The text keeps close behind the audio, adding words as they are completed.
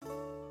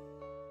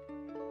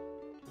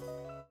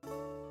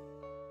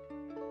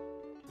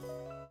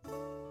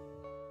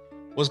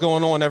What's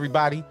going on,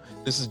 everybody?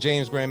 This is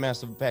James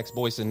Grandmaster Facts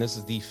Boyce, and this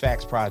is the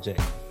Facts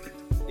Project.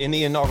 In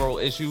the inaugural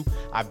issue,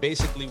 I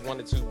basically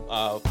wanted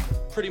to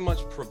pretty much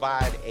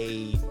provide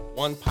a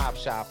one-pop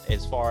shop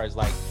as far as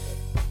like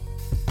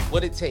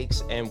what it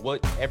takes and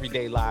what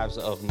everyday lives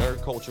of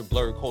nerd culture,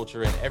 blurred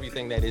culture, and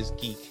everything that is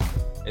geek,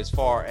 as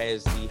far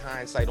as the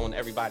hindsight on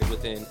everybody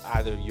within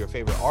either your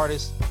favorite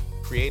artists,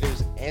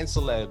 creators, and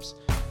celebs,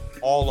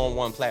 all on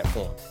one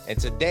platform. And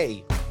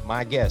today,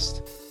 my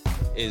guest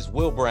is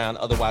Will Brown,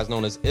 otherwise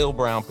known as Ill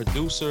Brown,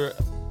 producer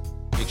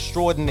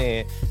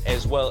extraordinaire,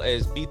 as well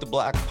as Beat the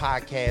Block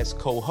podcast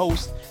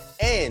co-host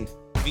and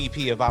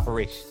VP of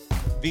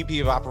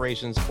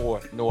Operations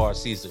for Noir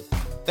Caesar.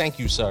 Thank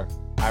you, sir.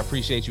 I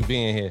appreciate you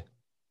being here.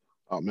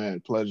 Oh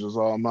man, pleasure's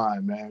all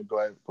mine, man.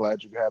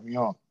 Glad you could have me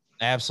on.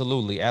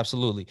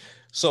 Absolutely.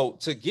 So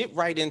to get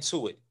right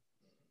into it,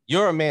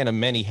 you're a man of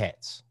many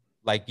hats.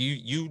 Like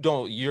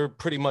you're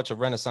pretty much a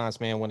renaissance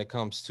man when it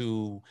comes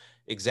to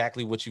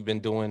exactly what you've been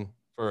doing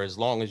for as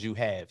long as you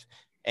have.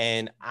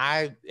 And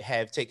I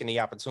have taken the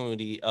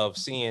opportunity of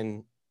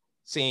seeing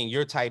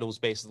your titles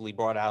basically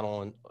brought out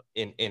on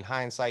in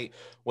hindsight,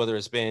 whether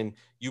it's been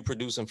you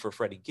producing for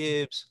Freddie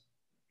Gibbs,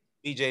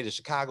 BJ the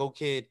Chicago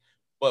Kid.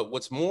 But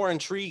what's more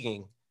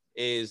intriguing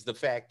is the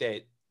fact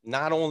that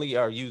not only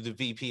are you the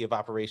VP of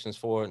operations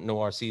for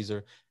Noir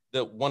Caesar,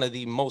 one of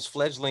the most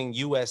fledgling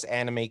U.S.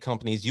 anime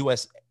companies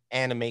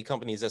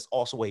that's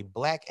also a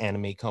Black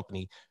anime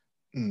company.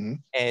 Mm-hmm.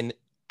 And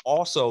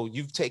also,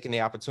 you've taken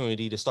the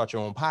opportunity to start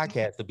your own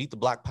podcast, the Beat the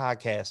Block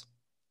podcast,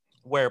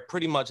 where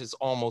pretty much it's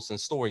almost in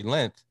story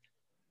length,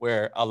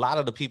 where a lot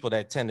of the people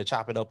that tend to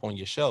chop it up on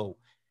your show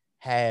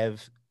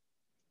have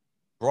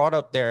brought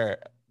up their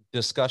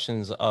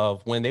discussions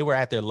of when they were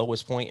at their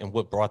lowest point and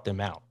what brought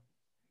them out.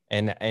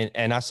 And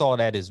I saw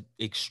that as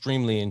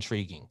extremely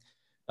intriguing.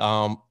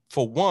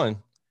 For one,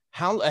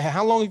 how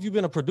long have you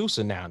been a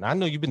producer now? And I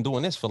know you've been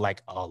doing this for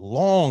like a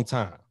long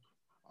time.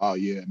 Oh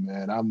yeah,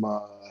 man.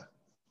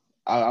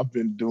 I've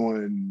been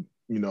doing,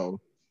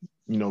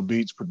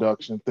 beats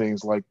production,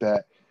 things like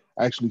that.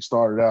 I actually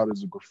started out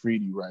as a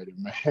graffiti writer,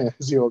 man.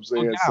 You know what I'm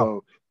saying?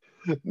 So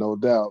no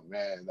doubt,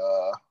 man.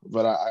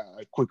 But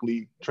I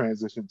quickly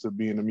transitioned to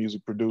being a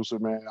music producer,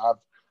 man.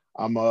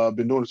 I'm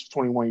been doing this for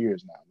 21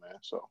 years now, man.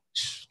 So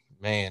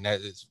man,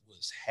 that is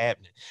what's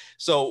happening.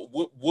 So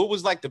what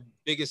was like the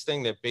biggest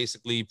thing that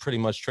basically pretty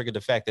much triggered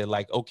the fact that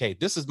like, okay,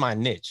 this is my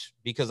niche?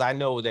 Because I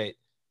know that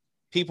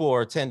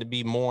people tend to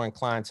be more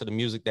inclined to the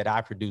music that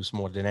I produce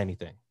more than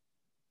anything.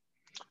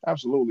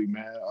 Absolutely,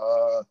 man.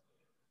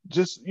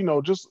 Just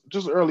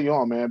early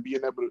on, man, being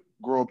able to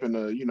grow up in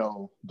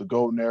the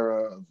golden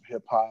era of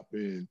hip hop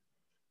and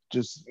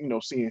just,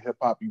 seeing hip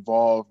hop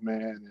evolve,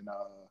 man,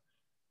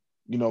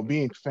 and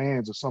being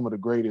fans of some of the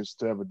greatest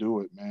to ever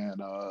do it, man.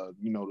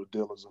 The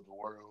Dillas of the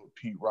world,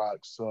 Pete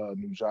Rock's,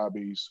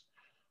 Nujabes,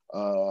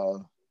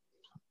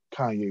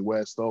 Kanye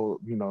West,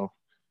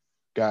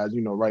 guys,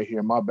 right here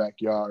in my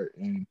backyard.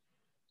 And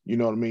you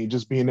know what I mean?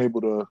 Just being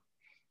able to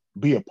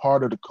be a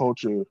part of the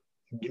culture,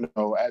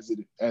 as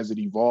it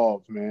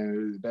evolved,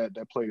 man,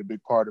 that played a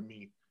big part of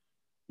me,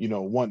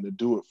 wanting to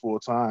do it full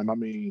time. I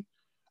mean,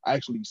 I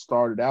actually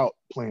started out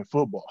playing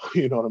football,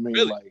 you know what I mean?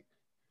 Really? Like,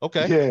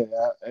 okay. Yeah,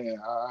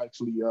 I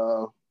actually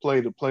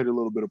played a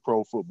little bit of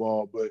pro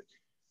football, but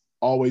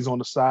always on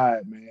the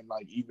side, man,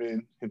 like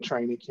even in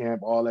training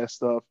camp, all that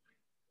stuff,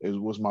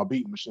 it was my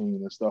beat machine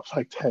and stuff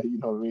like that, you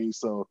know what I mean?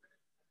 So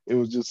it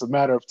was just a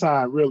matter of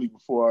time, really,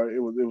 before it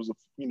was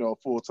a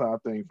full-time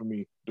thing for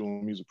me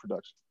doing music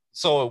production.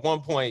 So at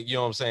one point, you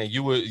know what I'm saying,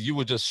 you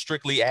were just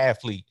strictly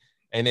athlete,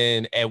 and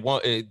then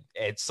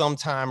at some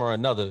time or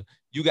another,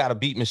 you got a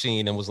beat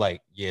machine and was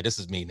like, yeah, this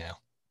is me now.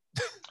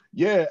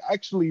 Yeah,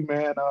 actually,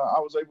 man, I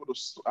was able to,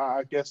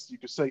 I guess you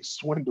could say,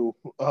 swindle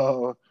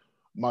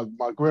my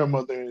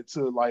grandmother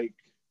into like,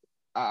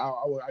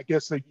 I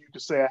guess that you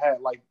could say I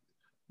had like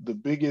the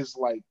biggest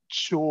like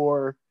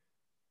chore,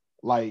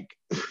 like,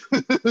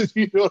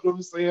 you know what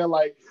I'm saying?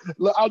 Like,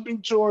 look, I'll do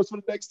chores for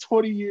the next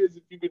 20 years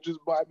if you could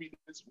just buy me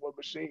this one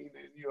machine.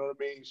 And you know what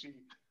I mean? She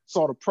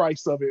saw the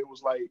price of it. It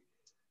was like,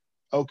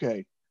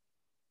 okay,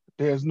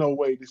 there's no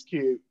way this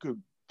kid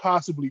could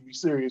possibly be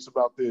serious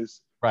about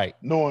this. Right.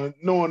 Knowing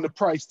the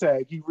price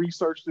tag, he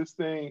researched this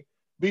thing.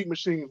 Beat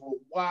machines were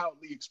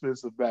wildly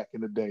expensive back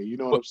in the day. You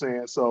know what I'm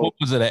saying? So what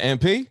was it, an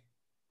MP?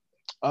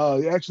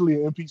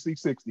 Actually an MPC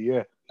 60,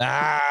 yeah.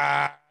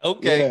 Ah,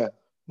 okay. Yeah.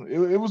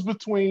 It was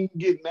between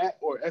getting that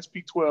or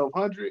SP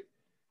 1200,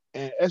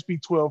 and SP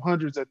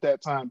 1200s at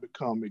that time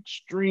become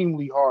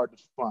extremely hard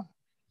to find.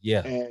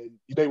 Yeah. And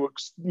they were,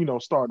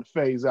 starting to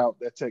phase out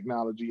that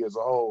technology as a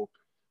whole.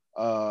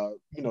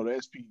 The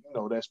SP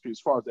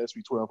as far as the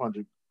SP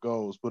 1200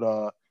 goes.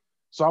 But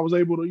so I was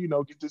able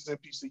to, get this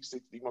MPC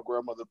 60. My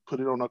grandmother put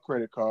it on her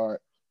credit card,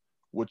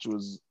 which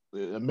was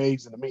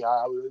amazing to me.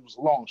 It was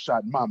a long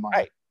shot in my mind.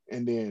 Right.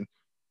 And then,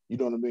 you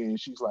know what I mean?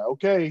 She's like,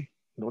 okay,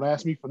 don't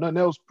ask me for nothing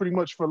else pretty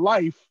much for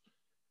life.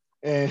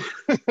 And,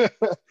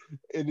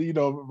 and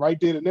right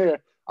then and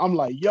there, I'm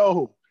like,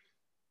 yo,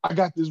 I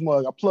got this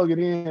mug. I plug it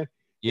in.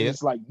 Yeah. And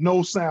it's like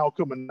no sound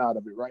coming out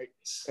of it, right?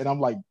 And I'm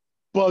like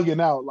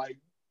bugging out, like,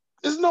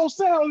 there's no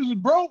sound, it's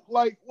broke.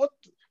 Like, what?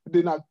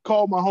 Then I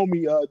called my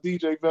homie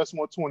DJ Vest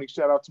 120.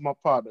 Shout out to my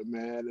partner,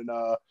 man. And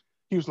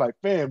he was like,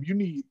 fam, you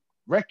need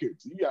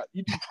records. You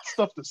need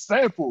stuff to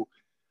sample.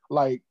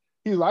 Like,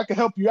 he's like, I can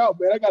help you out,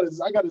 man. I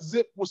got a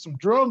zip with some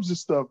drums and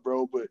stuff,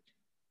 bro. But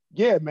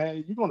yeah,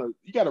 man, you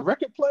got a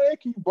record player?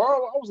 Can you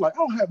borrow? I was like, I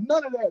don't have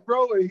none of that,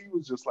 bro. And he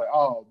was just like,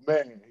 oh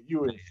man,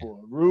 you in for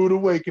a rude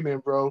awakening,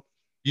 bro.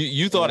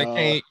 You thought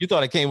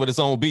it came with its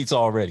own beats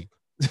already.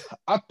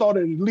 I thought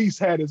it at least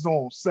had its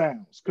own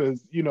sounds,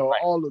 because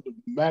all of the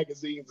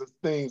magazines and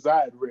things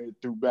I had read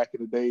through back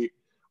in the day,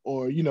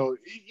 or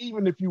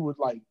even if you would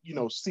like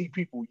see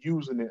people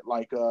using it,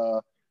 like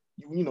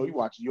you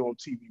watch your own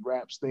TV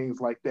raps, things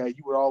like that,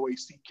 you would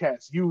always see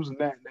cats using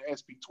that in the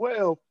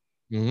SP12,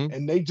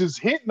 and they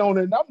just hitting on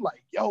it, and I'm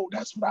like, yo,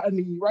 that's what I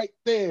need right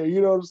there. You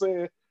know what I'm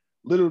saying?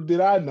 Little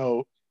did I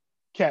know,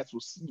 cats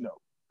was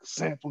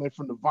sampling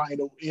from the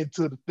vinyl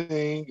into the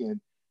thing, and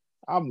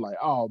I'm like,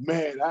 oh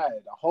man, I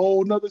had a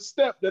whole nother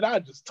step that I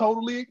just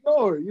totally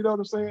ignored. You know what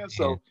I'm saying?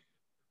 So,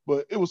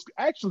 but it was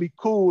actually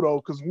cool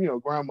though, because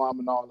grandmom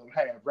and all of them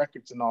had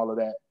records and all of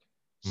that.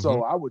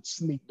 So I would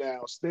sneak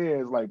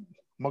downstairs. Like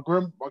my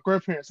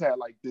grandparents had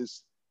like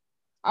this.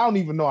 I don't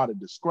even know how to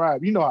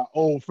describe. You know how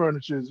old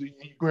furniture is in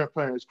your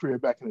grandparents'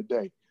 crib back in the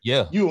day.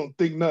 Yeah. You don't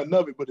think nothing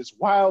of it, but it's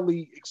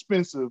wildly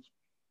expensive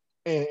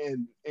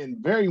and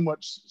very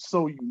much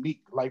so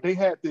unique. Like they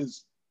had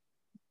this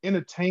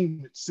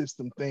entertainment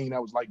system thing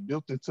that was like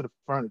built into the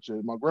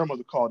furniture. My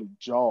grandmother called it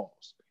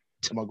Jaws,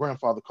 and my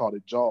grandfather called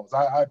it Jaws.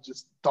 I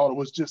just thought it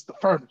was just the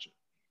furniture,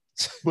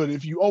 but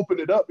if you open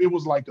it up, it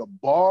was like a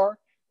bar,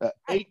 an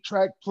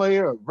 8-track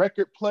player, a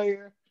record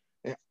player,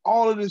 and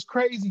all of this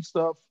crazy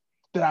stuff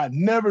that I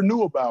never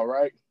knew about,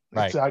 right?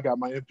 Until I got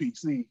my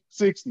MPC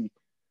 60,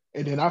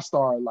 and then I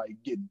started like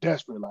getting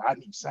desperate, like I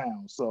need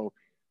sound. So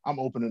I'm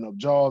opening up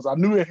Jaws. I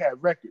knew it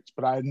had records,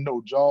 but I didn't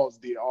know Jaws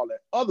did all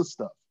that other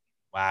stuff.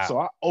 Wow. So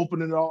I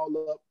opened it all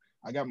up.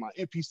 I got my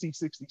MPC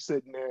 60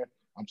 sitting there.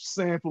 I'm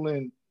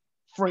sampling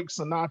Frank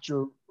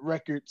Sinatra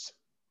records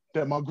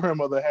that my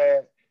grandmother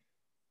had,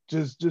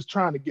 just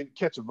trying to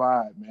catch a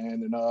vibe,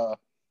 man. And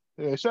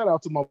yeah, shout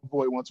out to my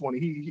boy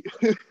 120.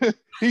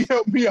 He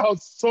helped me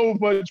out so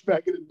much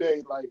back in the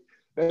day. Like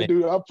that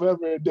dude, I'm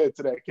forever in debt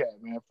to that cat,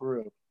 man, for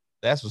real.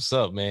 That's what's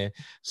up, man.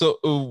 So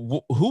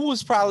who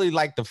was probably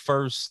like the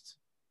first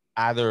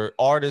either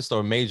artist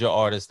or major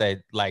artist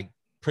that like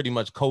pretty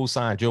much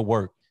co-signed your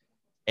work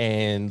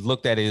and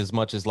looked at it as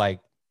much as like,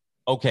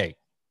 okay,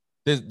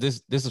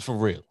 this is for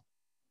real?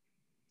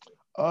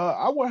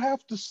 I would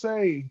have to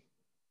say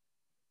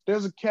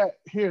there's a cat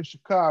here in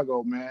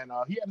Chicago, man.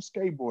 He had a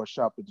skateboard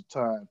shop at the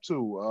time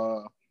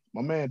too.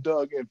 My man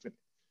Doug Infinite.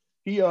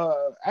 He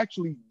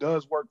actually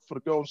does work for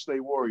the Golden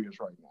State Warriors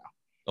right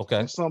now. Okay.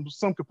 In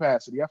some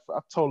capacity. I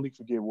totally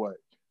forget what.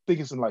 I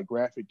think it's in like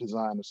graphic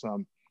design or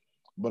something.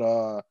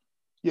 But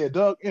yeah,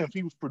 Doug Inf,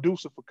 he was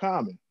producer for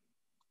Common.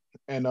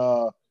 And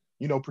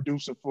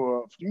producing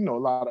for a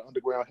lot of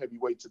underground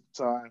heavyweights at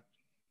the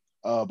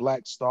time,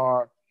 Black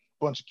Star,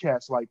 bunch of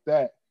cats like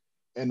that.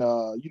 And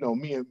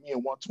me and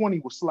 120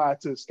 would slide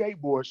to the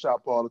skateboard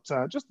shop all the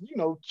time, just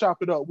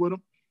chop it up with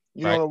him,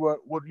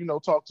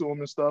 talk to him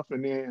and stuff.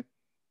 And then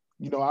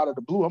out of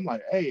the blue, I'm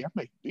like, hey, I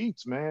make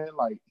beats, man.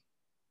 Like,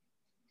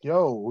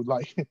 yo,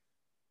 like,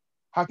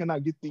 how can I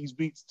get these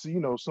beats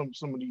to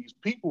some of these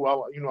people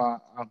I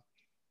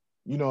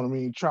you know what I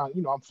mean,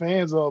 I'm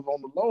fans of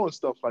on the low and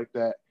stuff like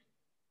that.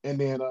 And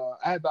then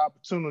I had the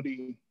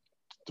opportunity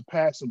to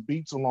pass some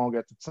beats along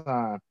at the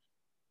time.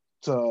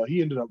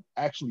 He ended up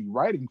actually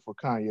writing for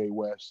Kanye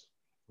West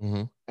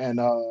and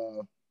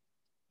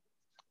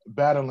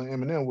battling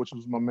Eminem, which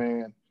was my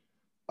man,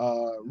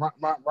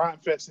 Ryan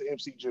Fest and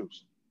MC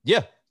Juice.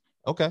 Yeah.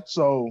 Okay.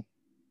 So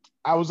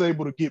I was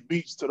able to get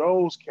beats to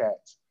those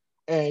cats.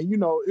 And,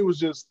 it was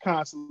just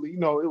constantly, it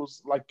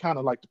was like kind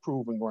of like the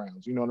proving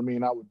grounds. You know what I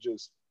mean? I would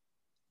just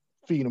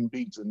feed them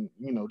beats and,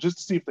 just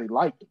to see if they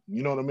liked them.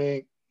 You know what I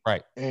mean?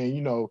 Right.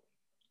 And,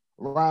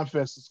 Rhyme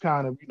Fest is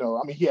kind of,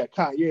 he had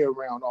Kanye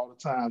around all the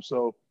time.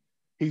 So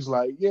he's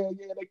like, yeah,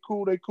 they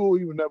cool.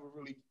 He would never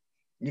really,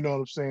 you know what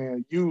I'm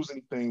saying, use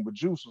anything. But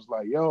Juice was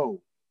like,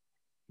 yo,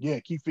 yeah,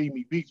 keep feeding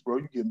me beats, bro.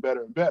 You're getting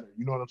better and better.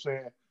 You know what I'm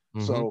saying?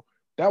 So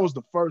that was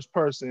the first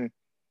person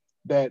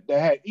that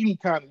had any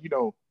kind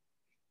of,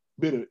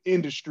 bit of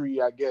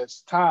industry, I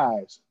guess,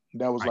 ties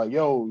that was like,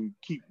 yo,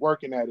 keep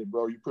working at it,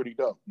 bro. You're pretty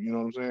dope. You know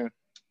what I'm saying?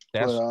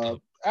 But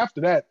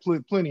after that,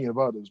 plenty of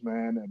others,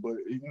 man. But,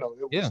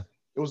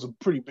 it was a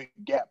pretty big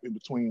gap in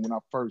between when I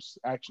first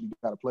actually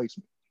got a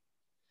placement.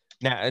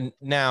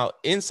 Now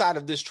inside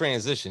of this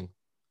transition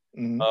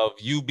of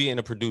you being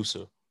a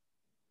producer,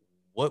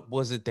 what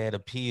was it that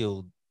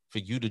appealed for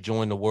you to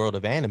join the world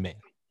of anime?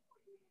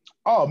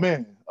 Oh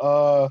man,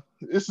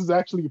 this is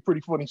actually a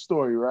pretty funny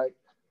story, right?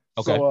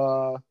 Okay.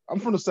 So I'm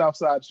from the South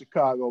Side of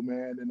Chicago,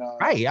 man, and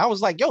right. I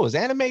was like, yo, is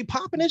anime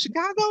popping in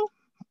Chicago?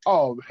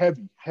 Oh,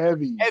 heavy.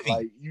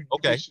 Like you'd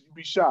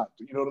be shocked.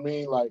 You know what I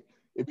mean? Like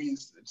it'd be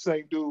the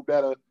same dude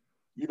that'll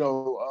you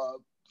know,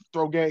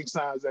 throw gang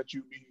signs at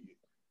you. Be,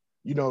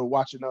 you know,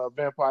 watching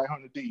Vampire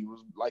Hunter D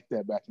was like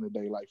that back in the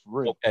day, like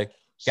for real. Okay.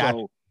 Gotcha.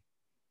 So,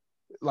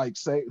 like,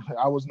 say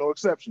I was no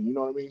exception. You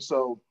know what I mean?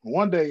 So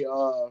one day,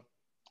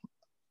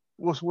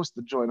 what's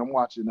the joint I'm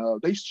watching?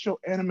 They used to show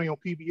anime on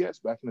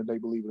PBS back in the day,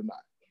 believe it or not.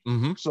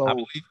 I So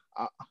believe.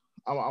 I,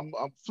 I'm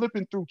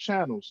flipping through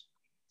channels,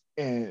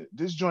 and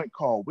this joint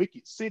called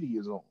Wicked City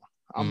is on.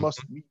 Mm-hmm.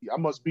 I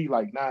must be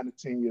like 9 to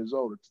 10 years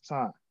old at the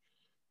time,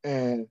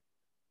 and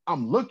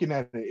I'm looking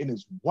at it, and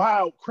it's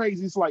wild,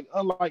 crazy. It's like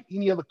unlike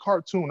any other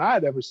cartoon I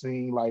had ever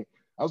seen. Like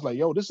I was like,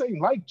 yo, this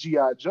ain't like GI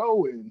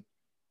Joe and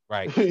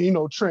Right. you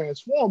know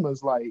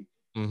Transformers. Like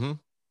Mm-hmm.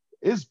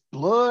 it's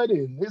blood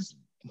and it's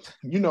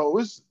you know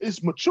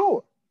it's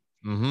mature.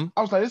 Mm-hmm.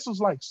 I was like, this was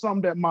like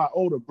something that my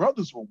older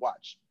brothers would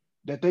watch.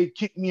 That they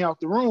kicked me out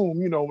the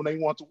room, you know, when they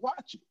want to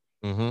watch it.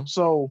 Mm-hmm.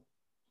 So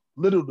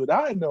little did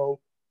I know,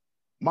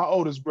 my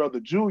oldest brother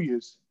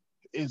Julius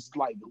is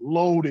like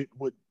loaded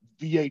with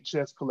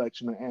VHS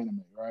collection of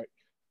anime, right?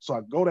 So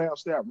I go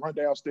downstairs, run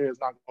downstairs,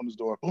 knock on his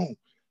door, boom,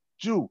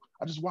 Jew,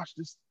 I just watched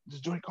this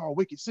joint called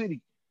Wicked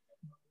City.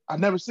 I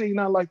never seen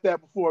nothing like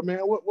that before, man.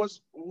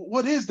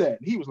 What is that?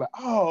 And he was like,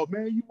 oh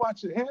man, you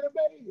watching anime?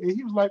 And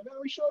he was like, man,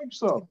 let me show you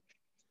something.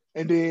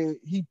 And then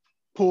he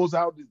pulls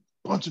out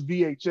a bunch of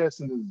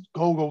VHS and his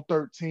Go-Go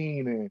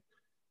 13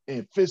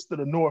 and Fist of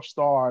the North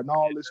Star and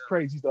all this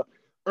crazy stuff.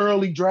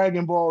 Early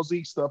Dragon Ball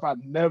Z stuff I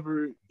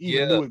never even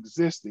Yeah. knew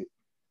existed.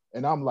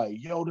 And I'm like,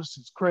 yo, this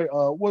is crazy.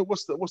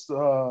 What's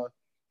the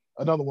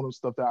another one of the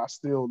stuff that I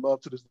still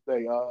love to this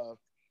day?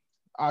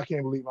 I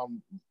can't believe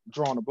I'm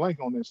drawing a blank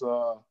on this.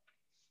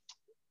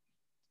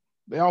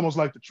 They almost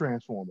like the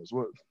Transformers.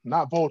 Well,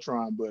 not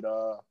Voltron, but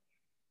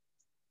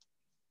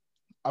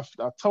I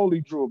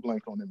totally drew a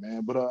blank on it,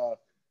 man. But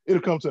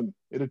it'll come to me.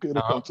 It'll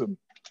come to me.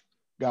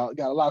 Got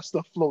a lot of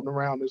stuff floating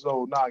around this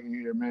old noggin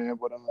here, man.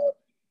 But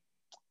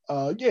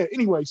yeah.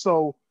 Anyway,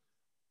 so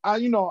I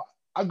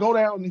go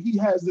down and he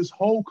has this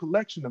whole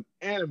collection of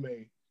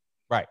anime,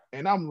 Right.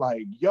 and I'm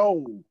like,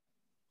 yo,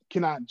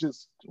 can I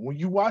just when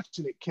you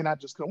watching it, can I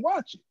just come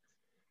watch it?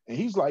 And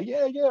he's like,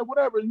 yeah,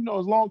 whatever, you know,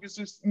 as long as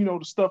it's the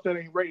stuff that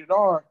ain't rated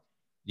R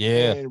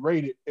Yeah. and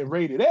rated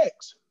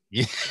X.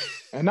 Yeah.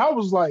 And I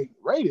was like,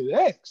 rated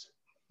X?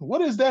 What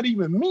does that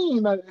even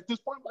mean at this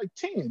point? Like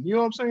 10, you know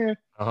what I'm saying?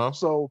 Uh-huh.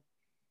 So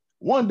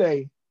one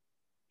day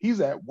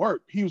he's at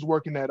work. He was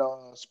working at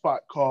a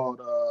spot called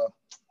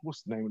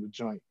what's the name of the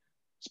joint?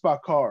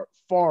 Spot called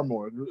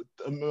Farmore.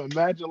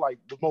 Imagine like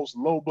the most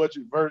low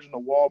budget version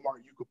of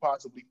Walmart you could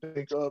possibly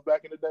think of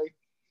back in the day.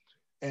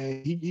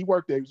 And he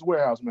worked there. He was a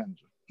warehouse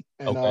manager.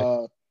 And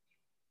Okay.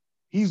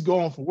 he's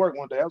going for work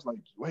one day. I was like,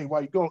 wait,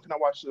 why you going? Can I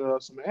watch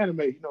some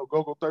anime?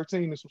 Go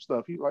 13 and some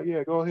stuff. He's like,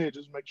 yeah, go ahead.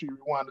 Just make sure you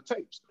rewind the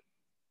tapes.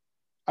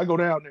 I go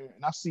down there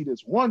and I see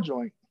this one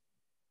joint,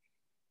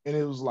 and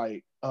it was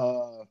like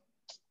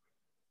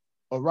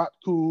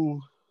Araku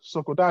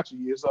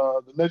Sokodachi. It's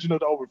the Legend of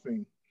the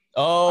Overfiend.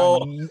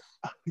 Oh.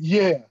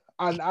 Yeah.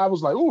 I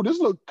was like, oh, this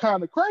look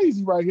kind of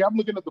crazy right here. I'm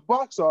looking at the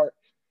box art,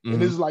 and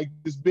Mm-hmm. it's like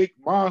this big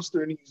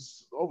monster, and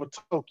he's over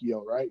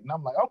Tokyo, right? And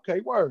I'm like, okay,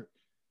 word.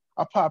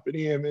 I pop it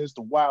in, man. It's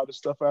the wildest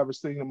stuff I ever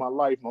seen in my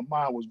life. My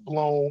mind was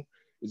blown.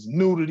 It's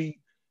nudity,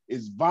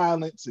 it's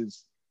violence,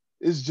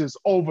 it's just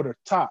over the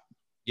top.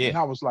 Yeah. And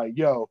I was like,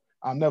 yo,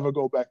 I'll never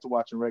go back to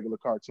watching regular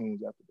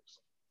cartoons after this.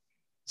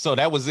 So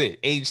that was it.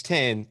 Age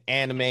 10,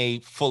 anime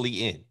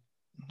fully in.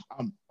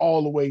 I'm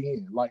all the way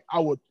in. Like I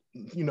would,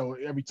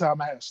 every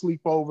time I had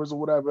sleepovers or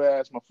whatever, I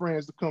asked my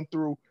friends to come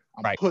through,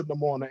 I'm Right. putting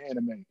them on the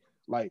anime.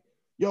 Like,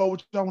 yo,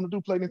 what y'all want to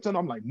do? Play Nintendo?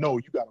 I'm like, no,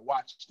 you gotta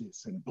watch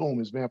this. And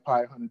boom, is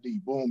Vampire Hunter D.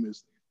 Boom,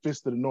 is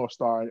Fist of the North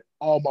Star. And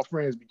all my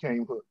friends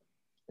became hooked.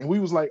 And we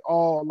was like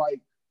all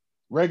like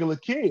regular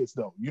kids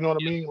though. You know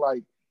what I mean?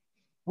 Like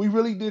we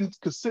really didn't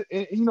consider,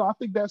 and I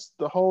think that's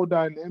the whole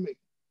dynamic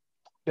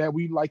that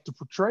we like to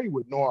portray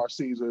with Noir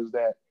Caesar is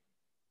that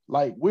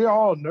like we're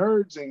all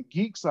nerds and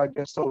geeks, I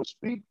guess, so to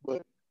speak,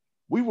 but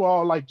we were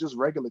all like just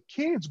regular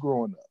kids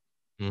growing up.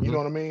 Mm-hmm. You know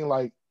what I mean?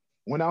 Like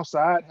went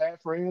outside, had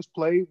friends,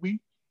 played. We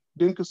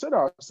didn't consider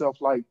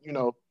ourselves like,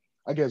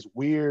 I guess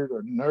weird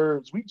or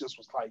nerds. We just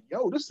was like,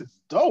 yo, this is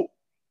dope.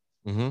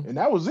 Mm-hmm. And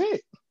that was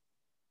it.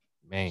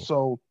 Man.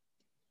 So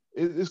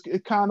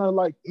it kind of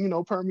like,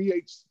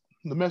 permeates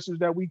the message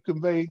that we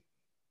convey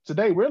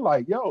today. We're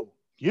like, yo,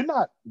 you're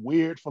not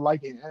weird for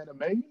liking anime.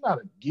 You're not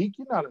a geek.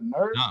 You're not a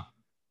nerd. Nah.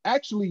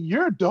 Actually,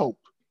 you're dope.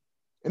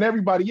 And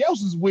everybody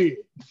else is weird.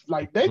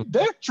 Like they're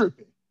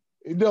tripping.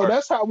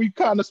 That's how we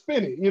kind of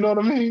spin it. You know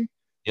what I mean?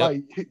 Yep.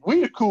 Like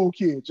we the cool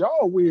kids.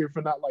 Y'all weird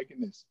for not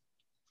liking this.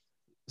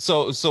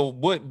 So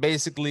what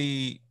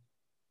basically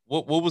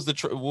what was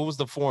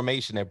the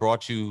formation that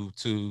brought you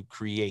to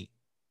create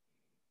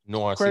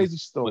Noir Crazy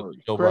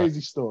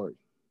Caesar story.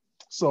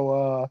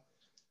 So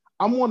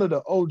I'm one of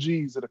the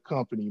OGs of the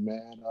company,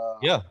 man.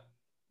 Yeah.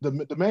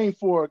 The main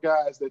four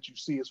guys that you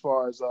see as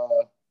far as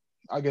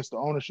I guess the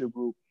ownership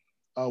group,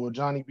 with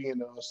Johnny being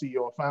the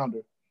CEO and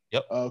founder,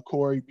 Yep.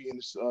 Corey being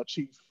the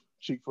chief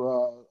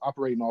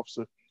operating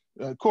officer,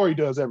 Corey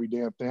does every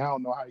damn thing. I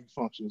don't know how he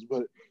functions,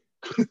 but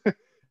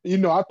you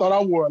know, I thought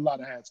I wore a lot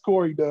of hats.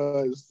 Corey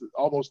does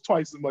almost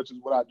twice as much as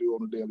what I do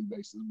on a daily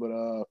basis.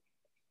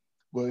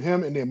 But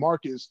him and then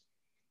Marcus,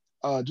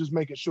 just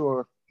making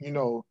sure, you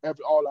know,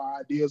 all our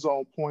ideas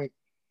on point,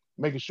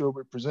 making sure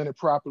we're presented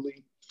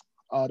properly.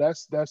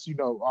 That's you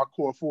know, our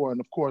core four, and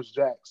of course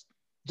Jax.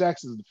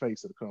 Jax is the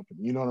face of the company.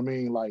 You know what I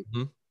mean? Like,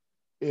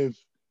 if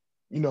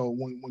you know,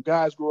 when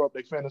guys grow up,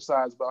 they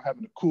fantasize about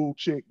having a cool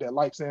chick that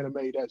likes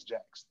anime. That's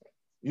Jax.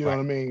 You know what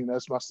I mean?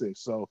 That's my sis.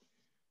 So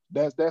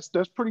that's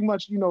pretty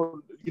much, you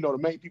know the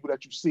main people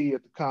that you see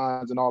at the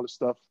cons and all this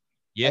stuff.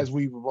 As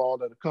we've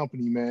evolved as a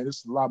company, man,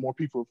 it's a lot more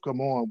people have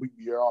come on. We'd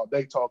be here all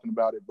day talking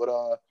about it. But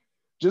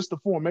just the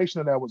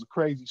formation of that was a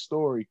crazy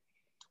story.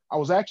 I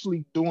was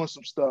actually doing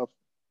some stuff.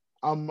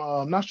 I'm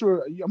not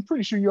sure. I'm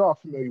pretty sure you are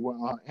familiar with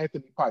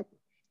Anthony Piper.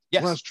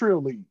 Yes. Runs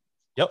Trill League.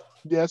 Yep.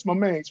 Yeah, that's my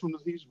man.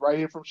 He's right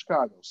here from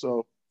Chicago.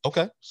 So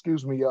okay.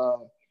 Excuse me.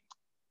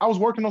 I was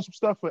working on some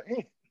stuff for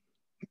Ant,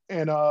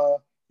 and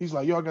he's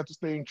like, "Yo, I got this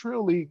thing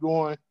Trill League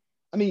going.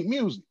 I need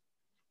music."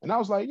 And I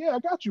was like, "Yeah, I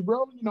got you,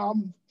 bro. You know,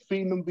 I'm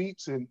feeding them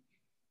beats, and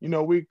you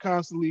know, we're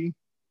constantly,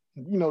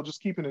 you know, just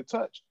keeping in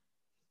touch."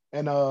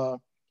 And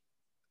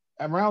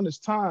around this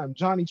time,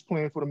 Johnny's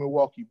playing for the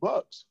Milwaukee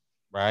Bucks.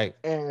 Right.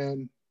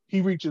 And he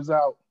reaches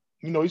out.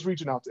 You know, he's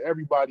reaching out to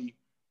everybody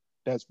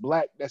that's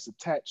Black, that's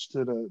attached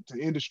to the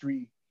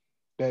industry,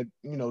 that,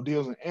 you know,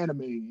 deals in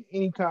anime in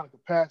any kind of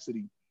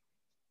capacity.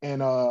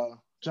 And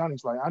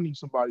Johnny's like, I need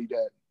somebody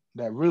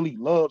that really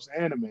loves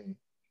anime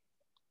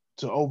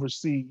to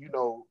oversee, you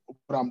know,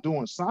 what I'm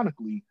doing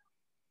sonically,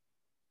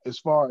 as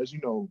far as, you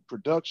know,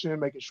 production,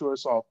 making sure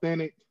it's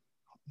authentic,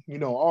 you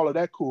know, all of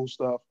that cool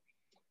stuff.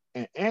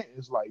 And Ant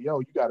is like, yo,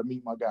 you got to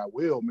meet my guy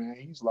Will, man.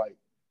 He's like,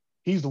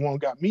 he's the one who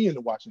got me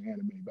into watching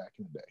anime back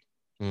in the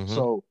day.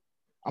 So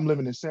I'm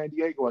living in San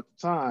Diego at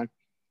the time.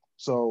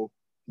 So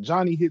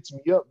Johnny hits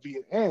me up via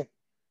Ant,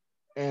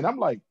 and I'm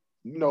like,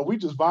 you know, we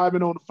just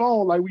vibing on the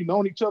phone like we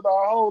known each other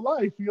our whole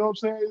life. You know what I'm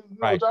saying? You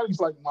know, Johnny's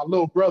like my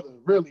little brother,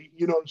 really.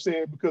 You know what I'm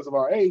saying? Because of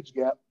our age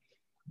gap.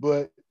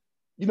 But,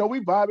 you know,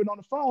 we vibing on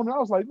the phone. And I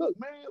was like, look,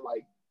 man,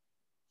 like,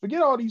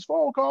 forget all these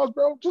phone calls,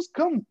 bro. Just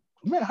come,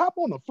 man, hop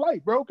on the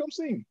flight, bro. Come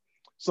see me.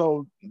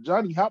 So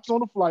Johnny hops on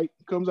the flight,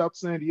 comes out to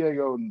San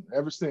Diego, and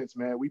ever since,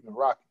 man, we've been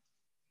rocking.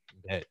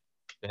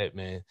 That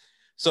man.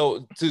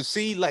 So to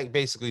see, like,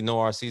 basically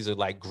Noir Caesar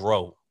like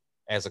grow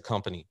as a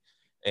company,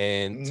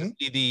 and to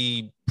see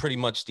the pretty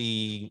much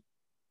the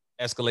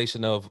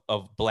escalation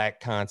of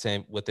Black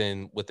content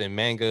within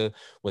manga,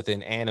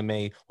 within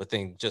anime,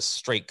 within just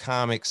straight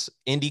comics,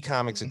 indie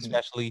comics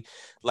especially,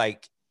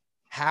 like,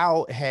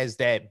 how has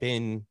that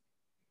been,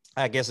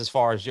 I guess, as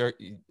far as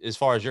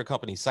your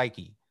company's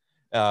psyche?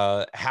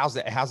 How's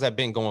that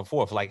been going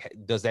forth? Like,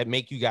 does that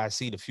make you guys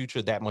see the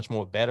future that much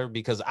more better?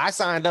 Because I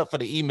signed up for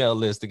the email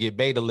list to get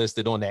beta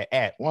listed on that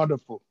app.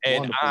 Wonderful.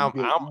 And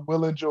I'm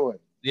will enjoy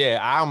it. Yeah,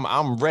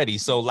 I'm ready.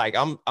 So like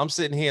I'm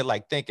sitting here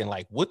like thinking,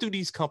 like, what do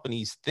these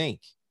companies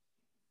think,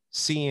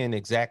 seeing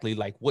exactly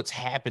like what's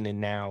happening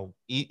now?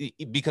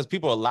 Because a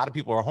lot of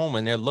people are home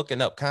and they're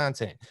looking up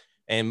content,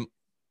 and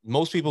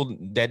most people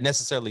that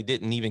necessarily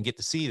didn't even get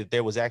to see that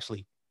there was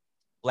actually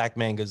Black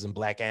mangas and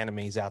Black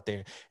animes out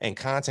there, and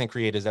content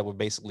creators that were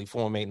basically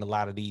formatting a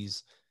lot of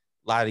this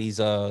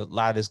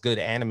good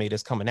anime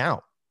that's coming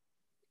out.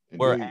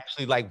 Were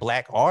actually like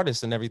Black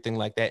artists and everything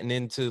like that. And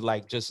then to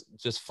like just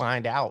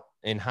find out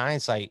in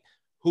hindsight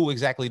who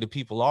exactly the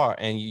people are,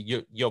 and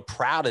you're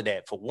proud of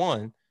that, for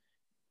one.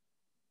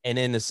 And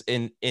in this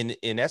in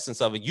essence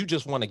of it, you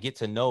just want to get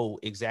to know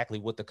exactly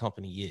what the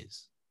company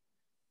is.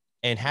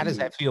 And how does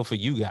that feel for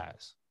you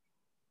guys?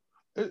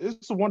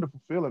 It's a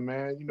wonderful feeling,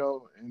 man. You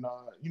know, and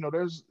you know,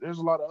 there's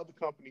a lot of other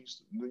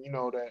companies, you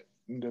know, that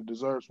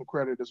deserve some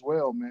credit as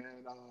well,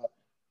 man.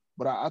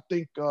 But I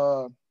think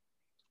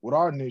what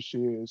our niche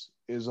is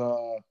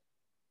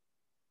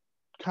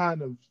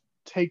kind of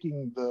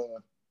taking the,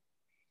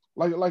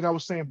 like I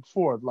was saying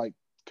before, like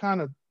kind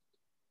of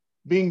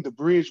being the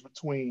bridge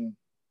between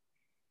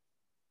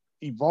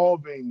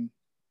evolving,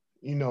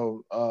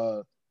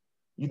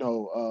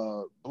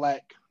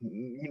 Black,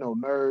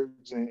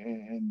 nerds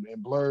and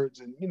blurs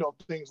and,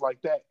 things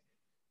like that,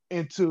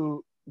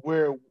 into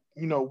where,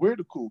 we're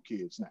the cool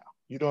kids now.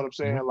 You know what I'm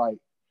saying? Mm-hmm. Like,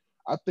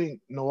 I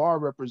think Noir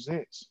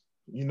represents,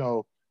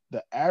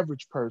 the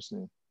average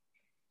person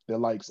that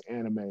likes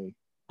anime,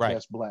 right,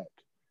 that's Black.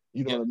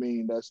 You know what I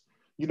mean? That's,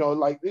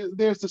 like,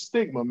 there's the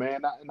stigma,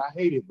 man. And I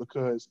hate it,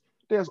 because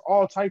there's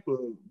all type of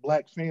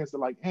Black fans that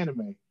like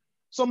anime.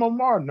 Some of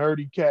them are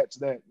nerdy cats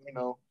that,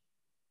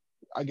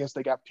 I guess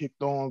they got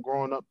picked on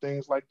growing up,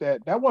 things like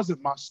that. That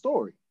wasn't my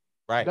story.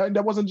 Right.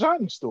 That wasn't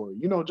Johnny's story.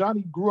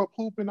 Johnny grew up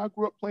hooping. I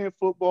grew up playing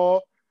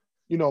football.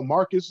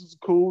 Marcus is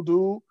a cool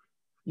dude.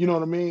 You know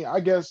what I mean? I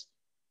guess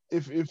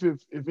if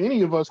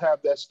any of us have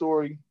that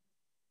story,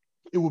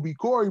 it would be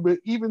Corey. But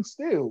even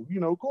still,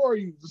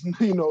 Corey,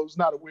 is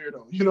not a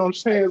weirdo. You know what I'm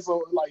saying?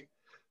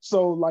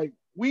 So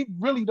we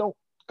really don't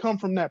come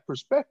from that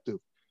perspective,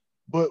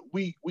 but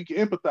we can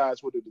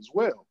empathize with it as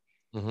well.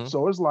 Mm-hmm.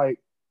 So it's like,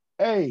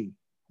 hey,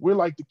 we're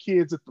like the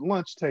kids at the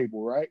lunch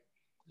table, right?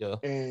 Yeah.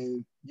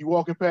 And you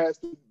walking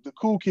past the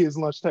cool kids'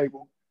 lunch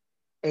table,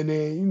 and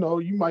then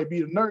you might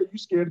be a nerd, you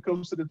scared to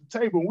come sit at the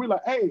table, and we're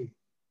like, hey,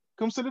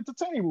 come sit at the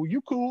table.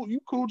 You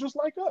cool just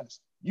like us.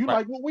 You Right.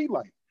 like what we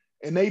like.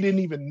 And they didn't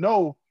even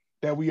know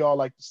that we all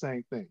like the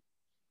same thing.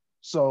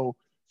 So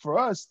for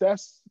us,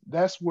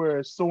 that's where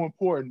it's so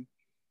important,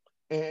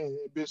 and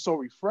it's been so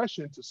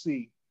refreshing to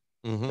see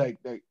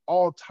that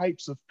all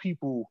types of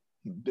people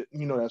that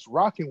that's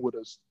rocking with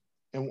us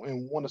and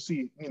want to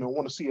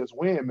see us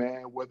win,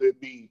 man. Whether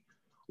it be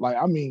like,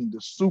 I mean,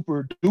 the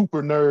super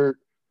duper nerd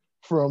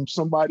from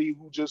somebody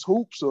who just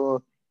hoops,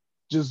 or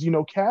just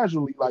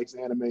casually likes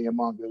anime and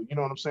manga. You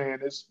know what I'm saying?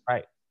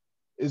 Right.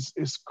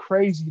 It's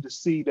crazy to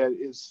see that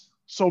it's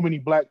so many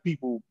black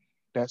people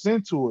that's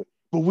into it,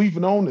 but we've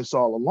known this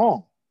all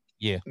along.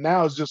 Yeah.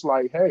 Now it's just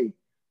like, hey,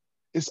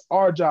 it's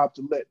our job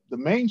to let the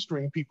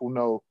mainstream people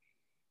know,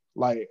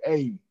 like,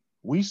 hey,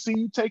 we see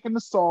you taking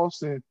the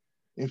sauce and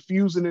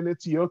infusing it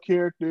into your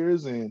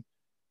characters, and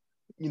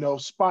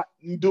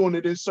doing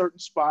it in certain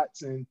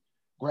spots, and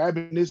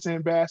grabbing this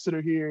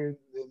ambassador here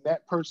and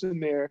that person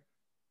there.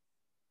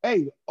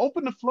 Hey,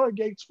 open the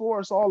floodgates for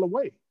us all the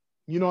way.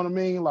 You know what I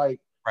mean? Like,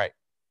 right.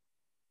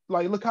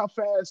 Like, look how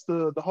fast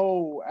the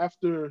whole,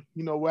 after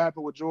what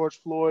happened with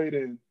George Floyd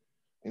and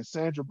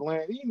Sandra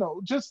Bland,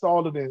 just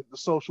all of the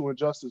social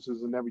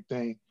injustices and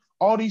everything.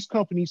 All these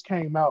companies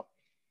came out.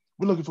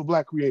 We're looking for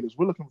black creators.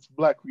 We're looking for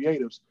black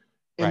creatives,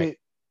 and right.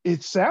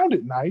 it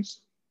sounded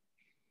nice,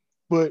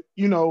 but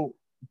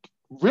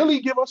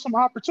really give us some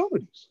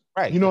opportunities.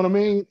 Right. You know what I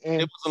mean?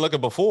 And it wasn't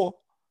looking before.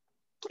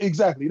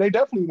 Exactly. They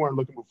definitely weren't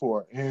looking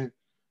before. And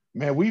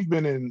man, we've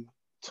been in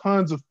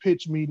tons of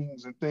pitch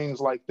meetings and things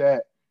like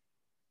that.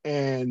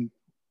 And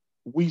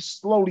we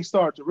slowly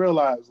start to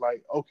realize,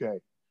 like, okay,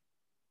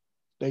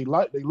 they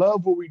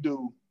love what we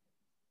do.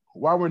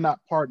 Why we're not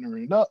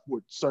partnering up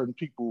with certain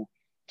people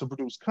to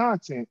produce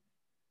content.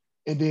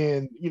 And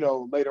then,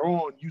 later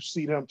on, you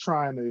see them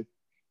trying to,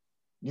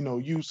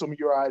 use some of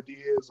your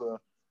ideas,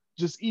 or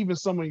just even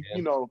some of,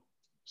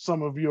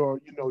 some of your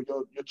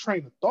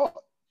train of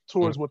thought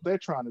towards what they're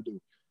trying to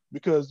do.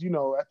 Because,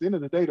 at the end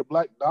of the day, the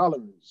black dollar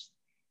is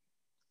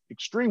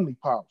extremely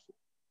powerful.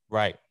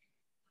 Right.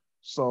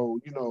 So,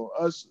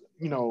 us,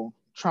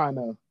 trying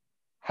to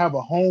have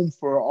a home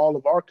for all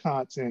of our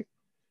content,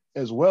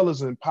 as well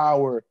as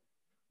empower,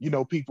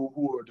 people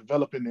who are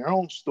developing their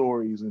own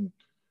stories and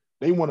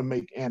they want to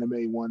make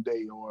anime one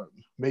day, or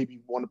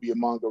maybe want to be a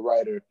manga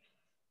writer.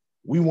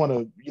 We want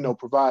to,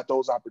 provide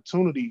those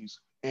opportunities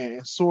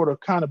and sort of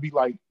kind of be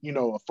like,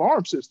 a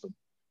farm system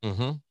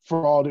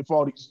for all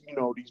these,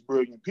 these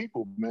brilliant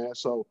people, man.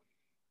 So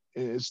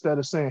instead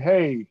of saying,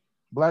 hey,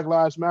 Black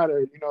Lives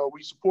Matter,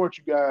 we support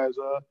you guys.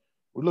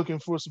 We're looking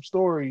for some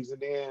stories. And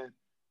then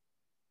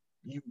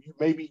you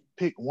maybe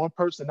pick one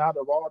person out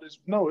of all this.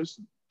 No, it's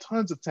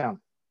tons of talent.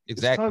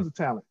 Exactly. It's tons of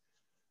talent.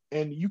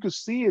 And you could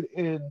see it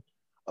in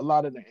a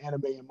lot of the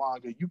anime and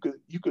manga. You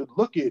could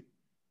look at,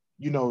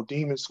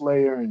 Demon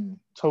Slayer and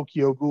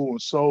Tokyo Ghoul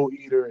and Soul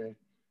Eater, and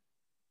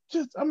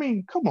just, I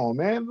mean, come on,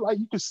 man. Like,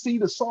 you could see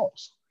the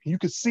sauce. You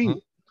could see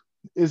it.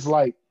 It's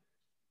like,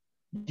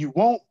 you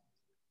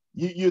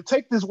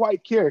take this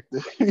white character,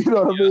 you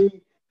know what I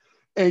mean?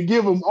 And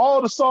give them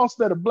all the sauce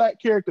that a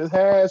black character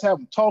has, have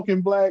them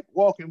talking black,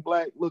 walking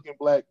black, looking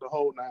black, the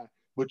whole nine,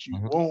 but you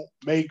won't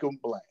make them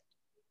black.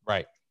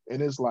 Right.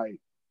 And it's like,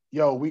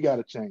 yo, we got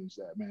to change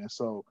that, man.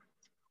 So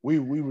we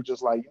were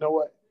just like, you know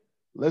what?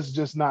 Let's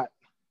just not,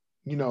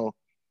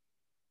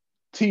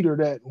 teeter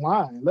that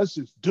line. Let's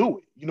just do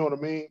it. You know what I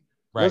mean?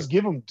 Right. Let's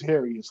give them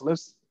Darius.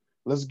 Let's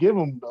give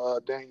them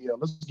Danielle.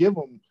 Let's give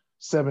them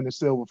Seven and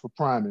Silver for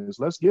Primus.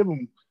 Let's give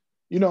them,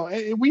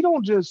 and we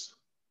don't just,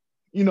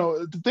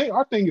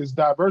 our thing is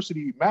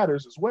diversity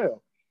matters as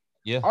well.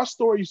 Yeah. Our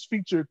stories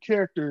feature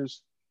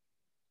characters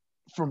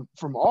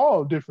from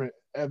all different,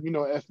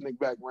 ethnic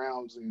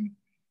backgrounds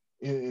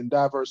and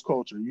diverse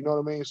culture. You know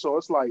what I mean? So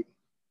it's like,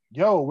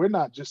 yo, we're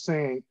not just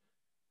saying,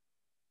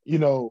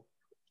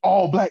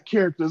 all black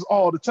characters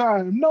all the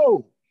time.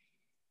 No,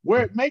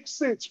 where it makes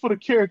sense for the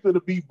character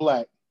to be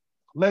black,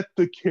 let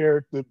the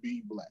character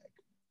be black.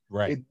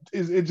 Right.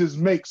 It just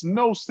makes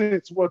no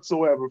sense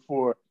whatsoever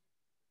for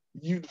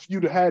you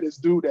to have this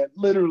dude that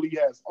literally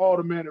has all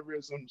the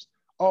mannerisms,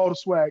 all the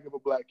swag of a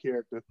black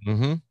character,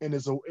 and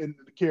the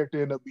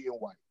character end up being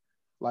white.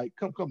 Like,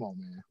 come on,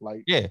 man.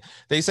 Like, yeah,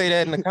 they say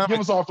that in the comic. Give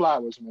us our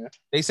flowers, man.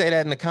 They say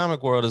that in the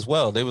comic world as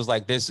well. They was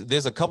like,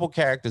 there's a couple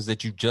characters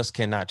that you just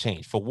cannot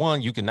change. For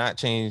one, you cannot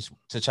change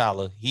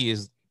T'Challa. He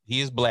is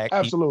black.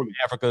 Absolutely. He's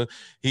from Africa.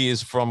 He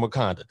is from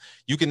Wakanda.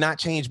 You cannot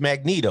change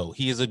Magneto.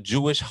 He is a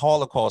Jewish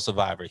Holocaust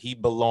survivor. He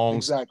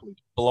belongs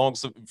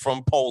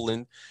from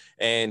Poland,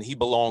 and he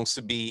belongs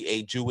to be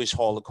a Jewish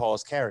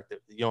Holocaust character.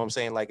 You know what I'm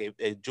saying? Like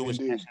a Jewish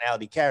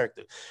nationality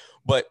character.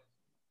 But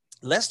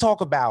let's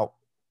talk about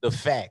the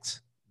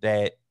fact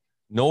that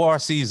Noir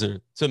Caesar,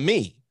 to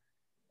me,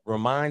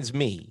 reminds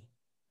me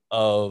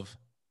of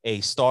a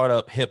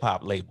startup hip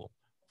hop label.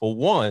 For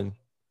one,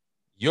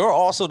 you're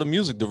also the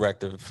music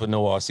director for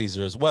Noir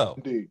Caesar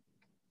Indeed.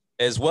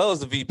 as well as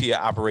the VP of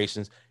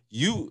operations.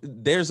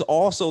 There's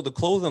also the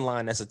clothing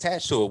line that's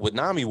attached to it with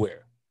Nami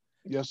Wear.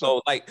 Yes, sir.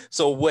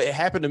 So what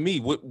happened to me,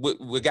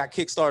 what got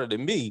kickstarted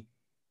in me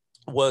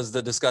was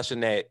the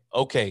discussion that,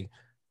 okay,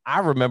 I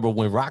remember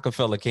when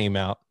Rockefeller came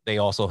out, they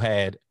also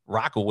had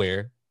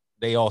Rockaware.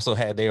 They also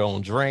had their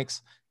own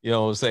drinks. You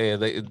know what I'm saying?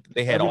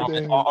 They had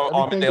everything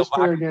is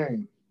fair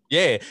game.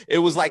 Yeah, it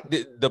was like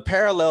the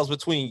parallels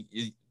between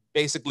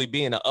basically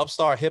being an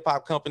upstart hip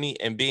hop company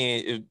and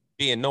being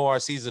Noir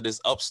Caesar,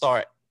 this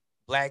upstart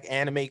black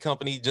anime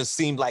company, just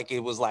seemed like it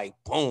was like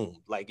boom,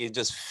 like it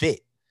just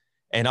fit.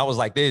 And I was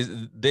like,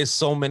 there's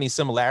so many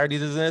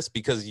similarities in this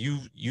because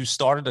you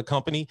started a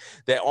company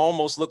that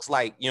almost looks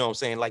like, you know what I'm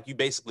saying, like you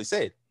basically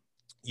said,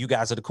 you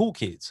guys are the cool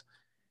kids.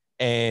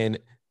 And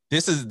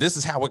this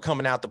is how we're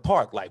coming out the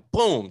park. Like,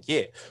 boom,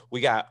 yeah.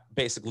 We got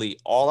basically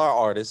all our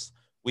artists.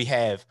 We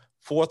have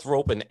Fourth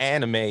Rope and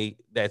anime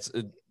that's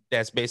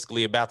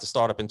basically about to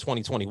start up in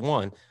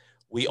 2021.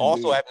 We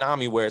also have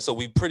Nami Wear, so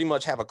we pretty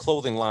much have a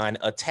clothing line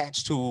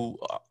attached to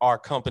our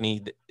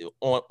company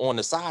on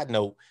the side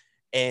note,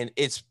 and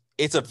it's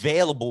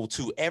available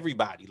to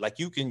everybody. Like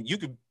you can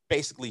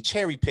basically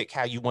cherry pick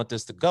how you want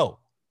this to go.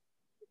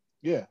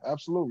 Yeah,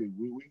 absolutely.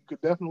 We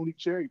could definitely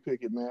cherry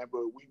pick it, man,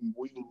 but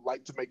we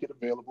like to make it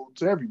available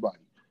to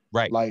everybody.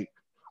 Right. Like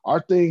our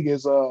thing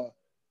is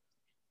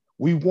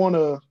we want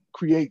to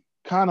create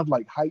kind of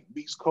like hype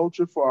beast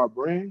culture for our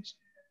brands,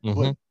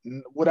 but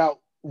without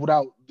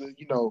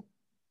the,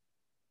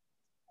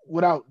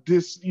 without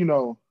this,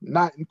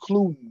 not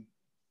including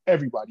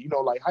everybody.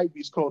 Like hype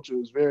beast culture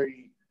is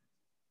very,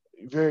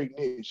 very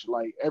niche.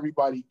 Like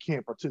everybody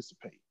can't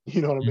participate.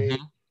 You know what I mean?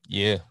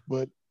 Yeah.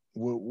 But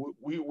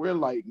we're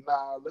like,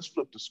 nah, let's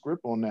flip the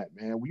script on that,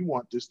 man. We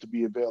want this to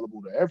be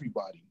available to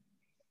everybody.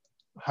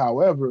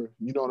 However,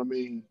 you know what I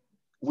mean?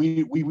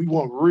 We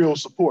want real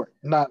support,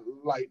 not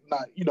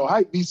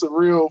hype beats are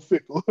real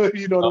fickle.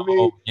 You know what I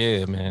mean?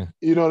 Yeah, man.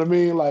 You know what I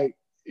mean? Like,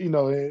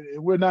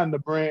 we're not in the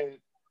brand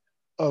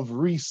of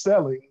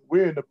reselling.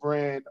 We're in the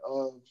brand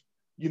of,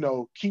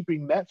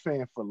 keeping that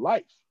fan for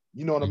life.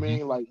 You know what I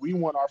mean? Like we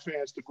want our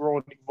fans to grow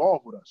and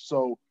evolve with us.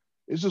 So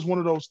it's just one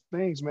of those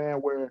things, man,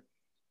 where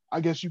I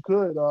guess you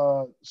could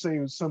say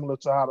it's similar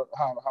to how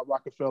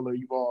Rockefeller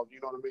evolved. You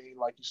know what I mean?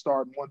 Like you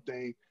start in one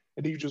thing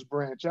and then you just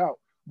branch out.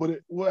 But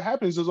what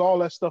happens is all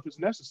that stuff is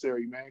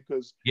necessary, man,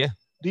 because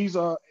these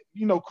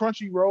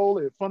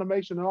Crunchyroll and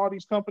Funimation and all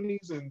these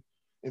companies and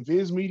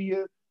Viz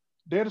Media,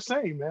 they're the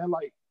same, man.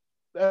 Like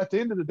at the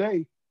end of the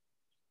day,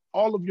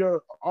 all of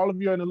your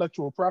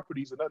intellectual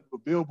properties are nothing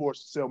but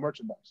billboards to sell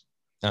merchandise.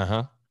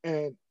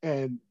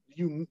 And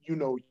you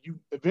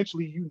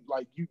eventually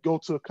you go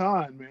to a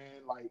con,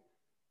 man, like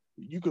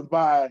you can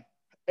buy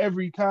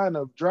every kind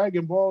of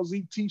Dragon Ball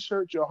Z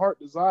t-shirt your heart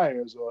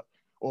desires,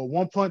 or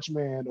One Punch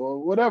Man,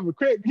 or whatever,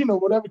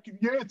 whatever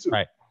you're into.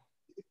 Right.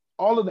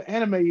 All of the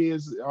anime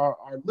are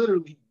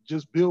literally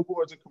just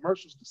billboards and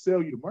commercials to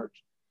sell you the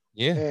merch.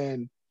 Yeah.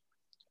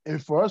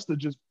 And for us to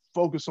just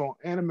focus on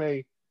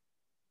anime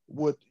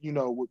would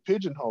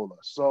pigeonhole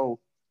us. So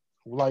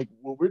like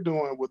what we're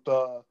doing with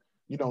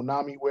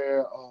Nami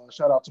Wear,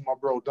 shout out to my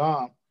bro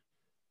Dom,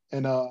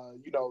 and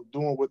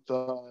doing with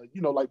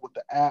like with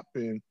the app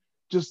and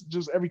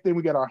just everything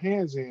we got our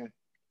hands in,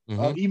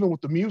 even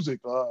with the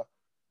music,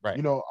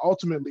 right.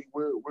 Ultimately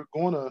we're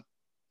going to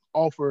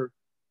offer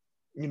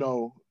an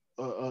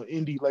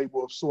indie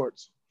label of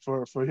sorts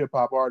for hip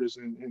hop artists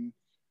and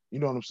you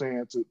know what I'm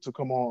saying, to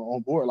come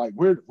on board. Like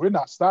we're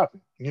not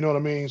stopping, you know what I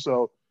mean?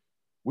 So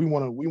we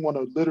want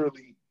to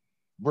literally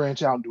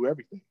branch out and do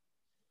everything.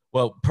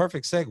 Well,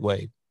 perfect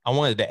segue. I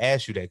wanted to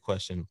ask you that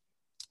question.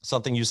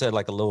 Something you said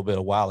like a little bit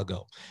a while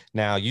ago.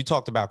 Now you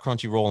talked about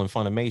Crunchyroll and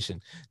Funimation.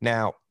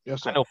 Now,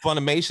 yes, sir. I know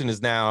Funimation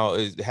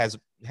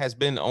has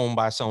been owned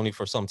by Sony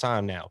for some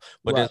time now,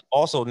 but right. It's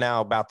also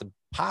now about to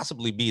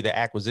possibly be the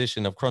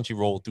acquisition of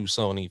Crunchyroll through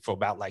Sony for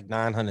about like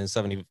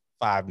 $975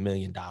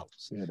 million.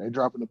 Yeah, they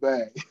dropping the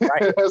bag.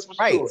 Right. That's for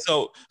right.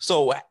 Sure.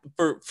 So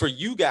for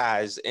you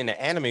guys in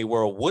the anime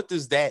world, what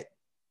does that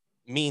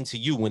mean to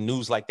you when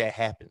news like that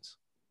happens?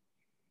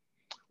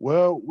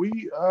 Well,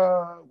 we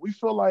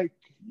feel like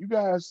you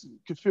guys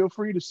could feel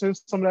free to send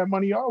some of that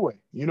money our way.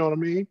 You know what I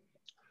mean?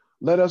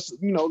 Let us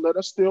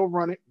still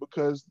run it,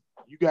 because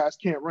you guys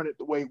can't run it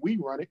the way we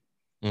run it.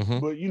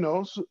 But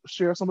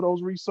share some of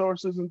those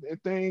resources and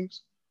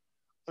things,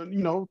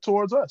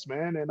 towards us,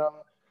 man. And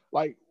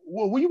like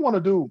what we want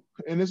to do,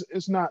 and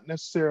it's not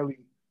necessarily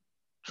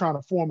trying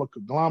to form a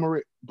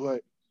conglomerate,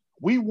 but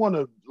we want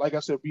to, like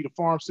I said, be the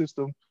farm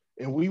system,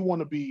 and we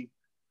want to be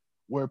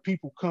where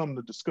people come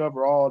to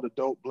discover all the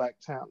dope Black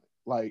talent.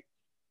 Like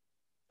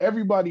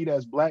everybody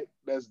that's Black,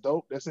 that's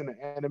dope, that's in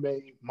the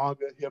anime,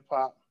 manga, hip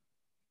hop,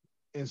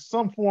 in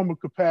some form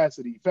of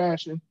capacity,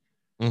 fashion,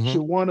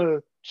 should want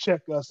to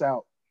check us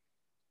out,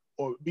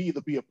 or either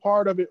be a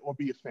part of it or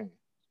be a fan.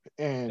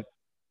 And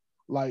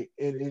like,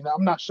 and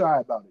I'm not shy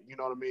about it. You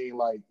know what I mean?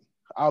 Like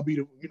I'll get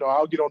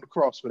on the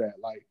cross for that.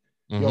 Like,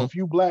 yo, if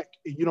you Black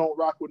and you don't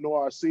rock with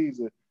Noir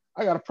Caesar,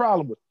 I got a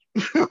problem with it.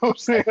 You know what I'm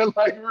saying?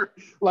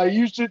 Like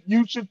you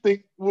should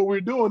think what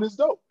we're doing is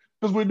dope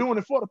because we're doing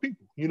it for the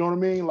people. You know what I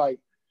mean? Like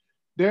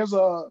there's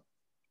and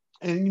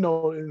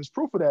and it's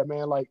proof of that,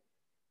 man. Like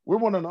we're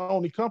one of the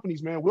only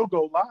companies, man. We'll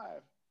go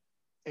live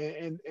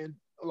and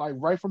like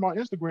right from our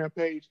Instagram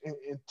page and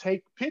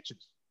take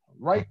pictures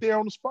right there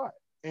on the spot.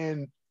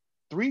 And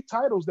 3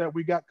 titles that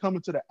we got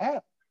coming to the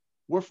app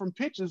were from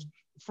pictures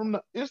from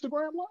the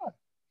Instagram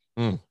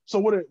live. So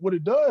what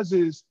it does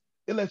is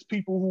it lets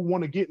people who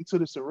want to get into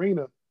this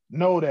arena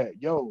know that,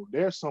 yo,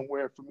 there's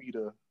somewhere for me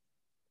to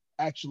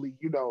actually,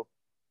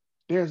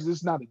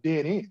 it's not a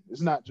dead end.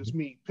 It's not just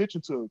me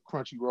pitching to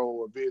Crunchyroll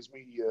or Viz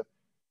Media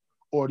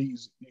or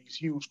these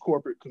huge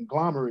corporate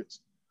conglomerates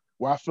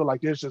where I feel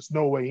like there's just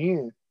no way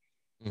in.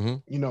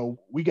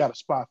 We got a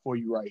spot for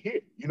you right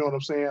here. You know what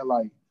I'm saying?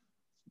 Like,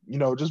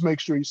 just make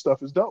sure your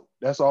stuff is dope.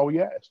 That's all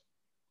we ask.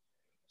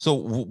 So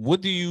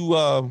what do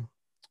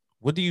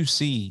you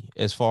see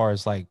as far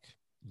as like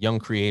young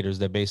creators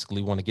that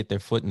basically want to get their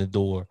foot in the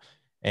door?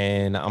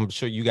 And I'm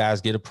sure you guys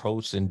get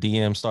approached and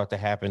DMs start to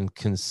happen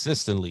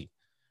consistently.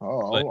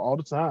 All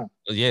the time.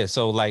 Yeah.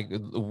 So like,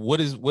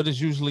 what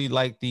is usually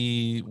like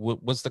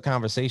what's the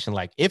conversation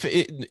like if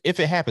it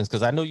happens?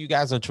 Because I know you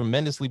guys are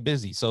tremendously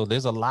busy. So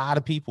there's a lot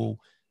of people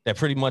that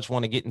pretty much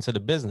want to get into the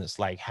business.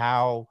 Like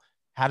how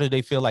do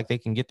they feel like they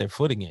can get their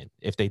footing in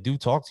if they do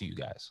talk to you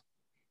guys?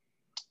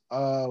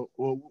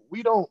 Well,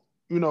 we don't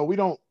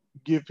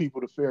give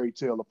people the fairy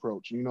tale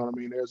approach. You know what I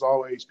mean? There's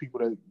always people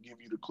that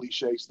give you the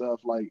cliche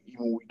stuff. Like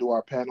even when we do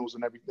our panels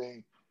and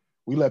everything,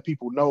 we let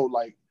people know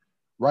like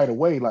right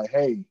away, like,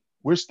 hey,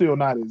 we're still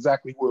not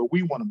exactly where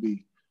we want to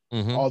be.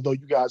 Although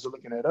you guys are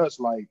looking at us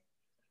like,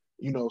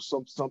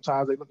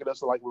 sometimes they look at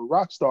us like we're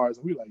rock stars,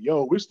 and we're like,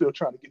 yo, we're still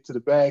trying to get to the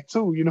bag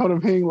too. You know what I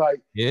mean?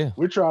 Like, yeah,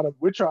 we're trying to,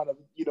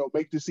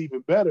 make this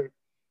even better.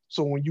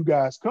 So when you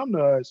guys come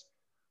to us,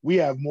 we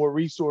have more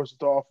resources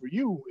to offer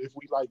you if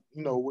we like,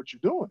 what you're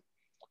doing.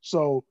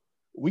 So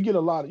we get a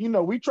lot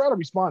of, we try to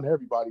respond to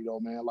everybody though,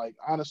 man. Like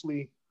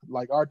honestly,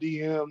 like our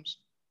DMs,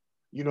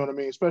 you know what I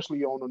mean?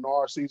 Especially on the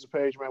NAR Caesar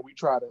page, man, we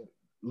try to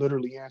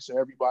literally answer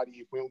everybody.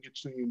 If we don't get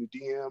to you in the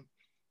DM,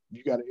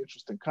 you got an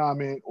interesting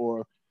comment,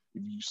 or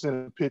if you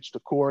send a pitch to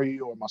Corey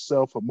or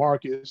myself or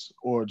Marcus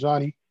or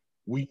Johnny,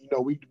 we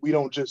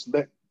don't just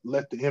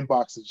let the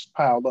inboxes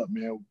pile up,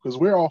 man. Because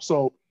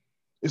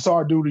it's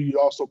our duty to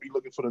also be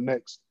looking for the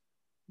next,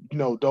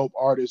 dope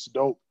artist,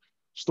 dope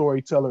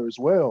storyteller as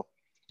well.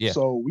 Yeah.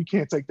 So we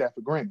can't take that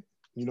for granted.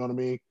 You know what I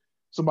mean?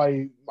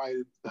 Somebody might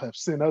have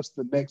sent us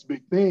the next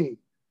big thing,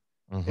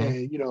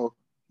 and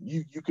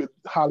you could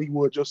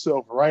Hollywood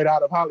yourself right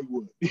out of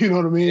Hollywood. You know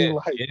what I mean?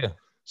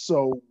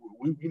 So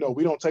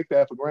we don't take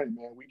that for granted,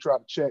 man. We try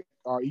to check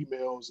our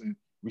emails and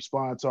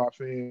respond to our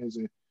fans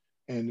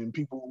and then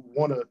people who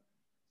want to,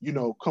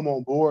 come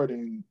on board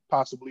and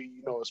possibly,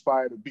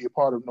 aspire to be a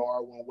part of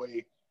NAR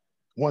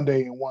one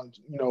day in one,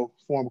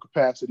 form of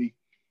capacity.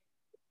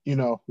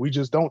 We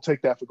just don't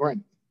take that for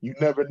granted. You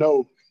never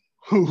know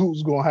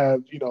who's going to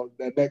have,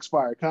 that next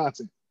fire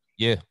content.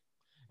 Yeah.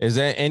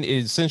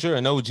 Since you're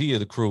an OG of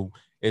the crew,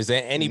 is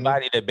there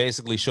anybody that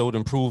basically showed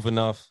and proved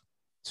enough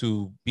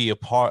to be a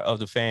part of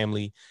the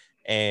family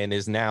and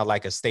is now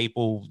like a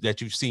staple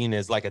that you've seen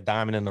as like a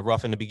diamond in the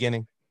rough in the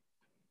beginning?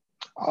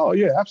 Oh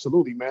yeah,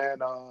 absolutely, man.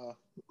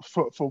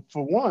 For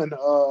one,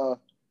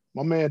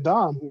 my man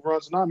Dom, who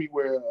runs Nami,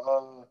 where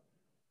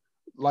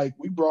like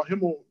we brought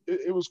him on.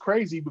 It was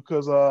crazy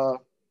because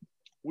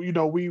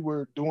we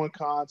were doing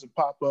cons and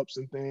pop-ups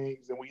and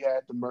things, and we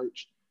had the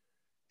merch,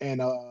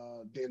 and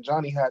then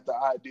Johnny had the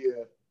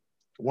idea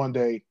one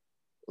day,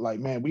 like,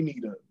 man, we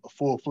need a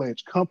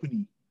full-fledged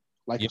company,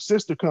 like a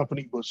sister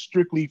company, but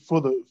strictly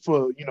for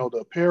the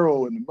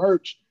apparel and the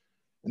merch.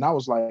 And I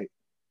was like,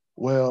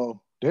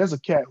 well, there's a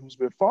cat who's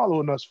been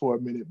following us for a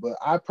minute, but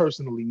I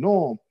personally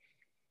know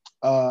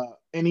him.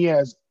 And he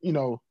has,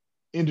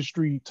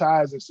 industry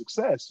ties and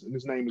success. And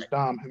his name is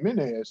Dom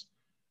Jimenez.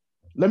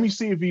 Let me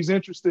see if he's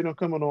interested in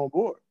coming on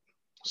board.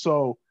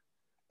 So,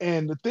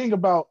 and the thing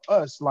about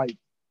us, like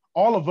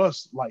all of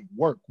us like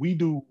work. We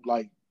do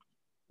like,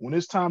 when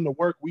it's time to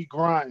work, we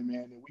grind,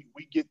 man, and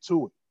we get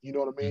to it. You know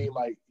what I mean?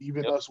 Like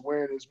even us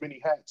wearing as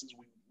many hats as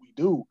we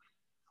do,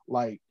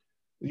 like,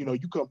 you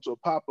come to a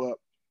pop-up,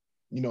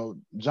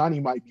 Johnny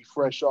might be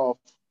fresh off,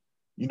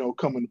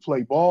 coming to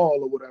play ball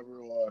or whatever,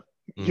 or,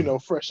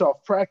 fresh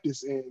off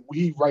practice, and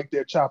we right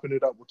there chopping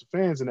it up with the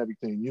fans and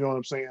everything. You know what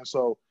I'm saying?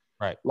 So,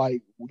 right.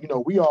 Like,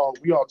 we all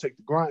take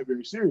the grind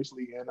very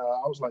seriously. And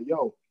I was like,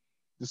 yo,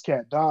 this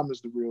cat Dom is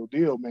the real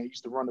deal, man. He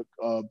used to run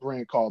a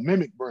brand called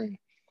Mimic Brand.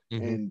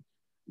 And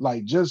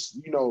like, just,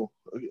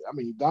 I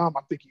mean, Dom,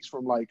 I think he's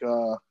from like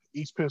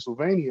East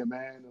Pennsylvania,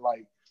 man,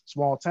 like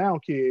small town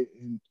kid.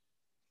 And,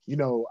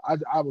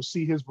 I would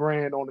see his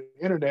brand on the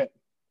internet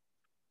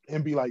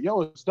and be like,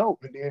 yo, it's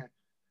dope. And then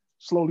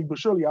slowly but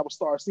surely, I would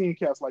start seeing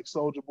cats like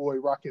Soulja Boy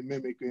rocking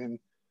Mimic, and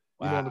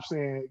you know what I'm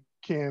saying,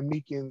 Cam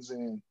Meekins,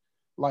 and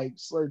like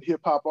certain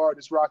hip hop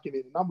artists rocking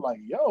it. And I'm like,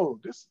 yo,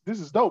 this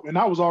is dope. And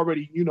I was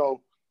already,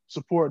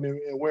 supporting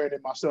it and wearing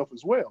it myself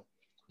as well.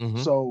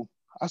 So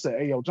I said,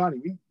 hey, yo, Johnny,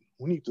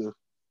 we need to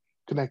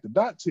connect the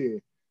dots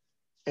here.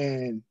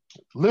 And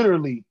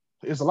literally,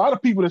 there's a lot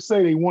of people that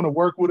say they want to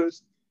work with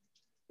us.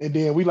 And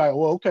then we like,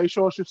 well, okay,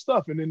 show us your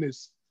stuff. And then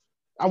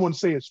I wouldn't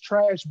say it's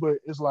trash, but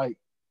it's like,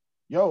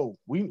 yo,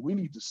 we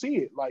need to see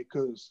it. Like,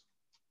 because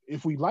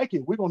if we like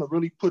it, we're going to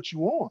really put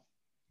you on.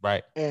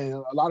 Right. And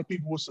a lot of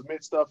people will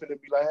submit stuff and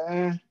it'd be like,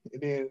 eh.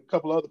 And then a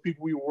couple of other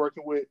people we were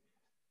working with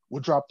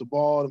would drop the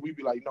ball and we'd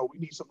be like, no, we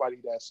need somebody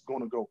that's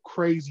going to go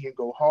crazy and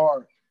go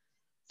hard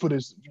for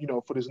this,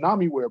 for this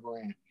Nami wear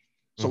brand.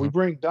 So we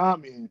bring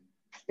Dom in,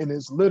 and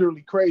it's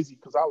literally crazy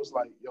because I was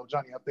like, yo,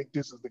 Johnny, I think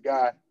this is the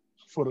guy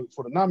for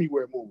the Nami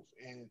wear move.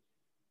 And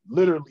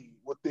literally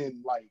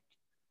within like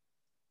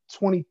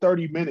 20,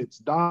 30 minutes,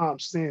 Dom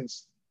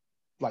sends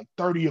like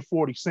 30 or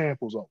 40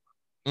 samples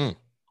over.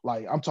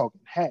 Like I'm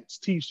talking hats,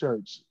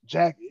 t-shirts,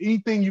 jacket,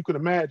 anything you could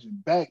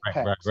imagine,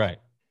 backpacks. Right.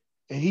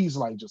 And he's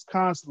like just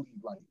constantly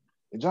like,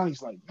 and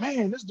Johnny's like,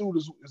 man, this dude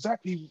is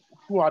exactly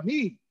who I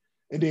need.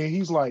 And then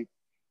he's like,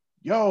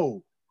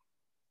 yo,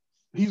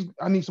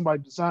 I need somebody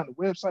to design the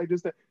website,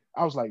 this, that.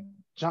 I was like,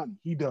 Johnny,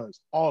 he does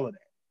all of that.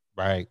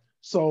 Right.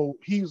 So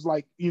he's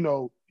like,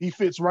 he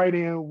fits right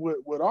in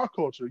with our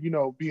culture,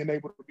 being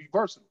able to be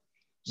versatile.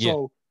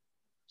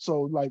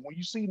 So like when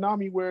you see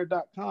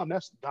NamiWear.com,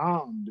 that's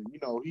Dom.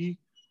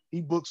 He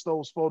books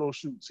those photo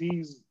shoots.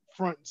 He's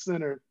front and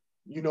center,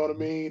 you know what I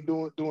mean,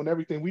 doing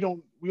everything. We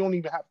don't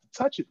even have to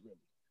touch it really.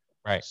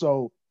 Right.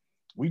 So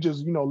we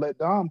just, let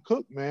Dom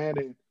cook, man.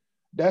 And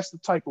that's the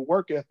type of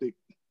work ethic,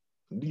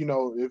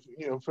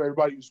 if for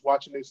everybody who's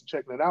watching this and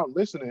checking it out and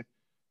listening,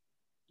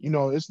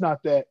 it's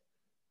not that,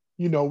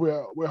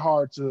 we're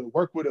hard to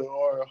work with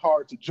or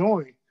hard to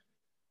join.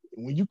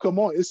 When you come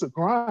on, it's a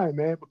grind,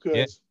 man,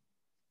 because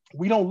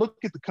we don't look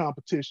at the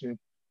competition.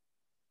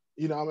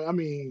 I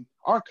mean,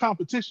 our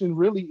competition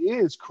really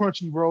is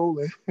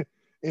Crunchyroll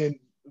and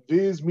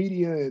Viz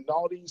Media and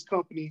all these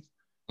companies,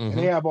 and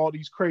they have all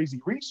these crazy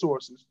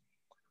resources.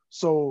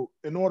 So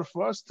in order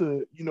for us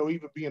to,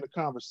 even be in a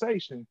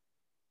conversation,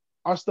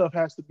 our stuff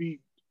has to be,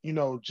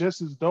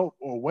 just as dope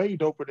or way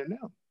doper than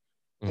them.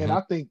 And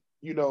I think,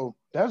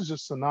 that's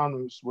just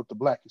synonymous with the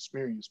Black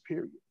experience,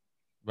 period.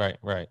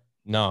 Right.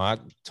 No, I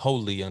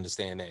totally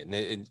understand that.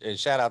 And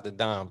shout out to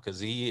Dom because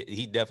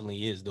he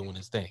definitely is doing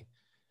his thing.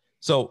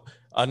 So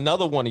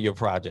another one of your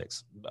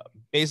projects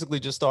basically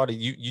just started.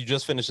 You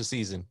just finished a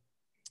season.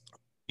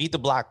 Beat the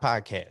Block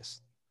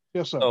podcast.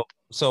 Yes, sir.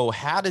 So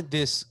how did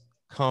this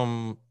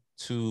come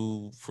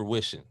to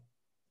fruition?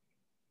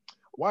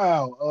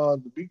 Wow,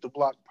 the Beat the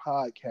Block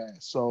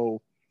podcast.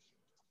 So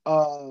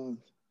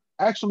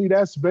actually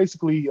that's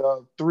basically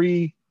a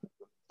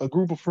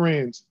group of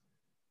friends.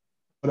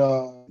 But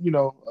a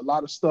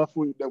lot of stuff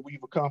that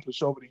we've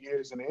accomplished over the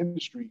years in the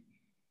industry.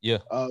 Yeah.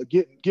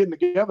 Getting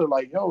together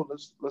like, yo,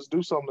 let's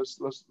do something.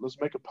 Let's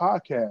make a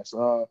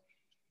podcast.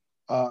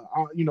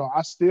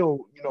 I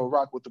still,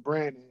 rock with the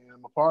brand and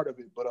I'm a part of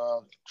it, but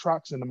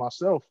Trox and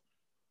myself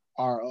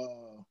are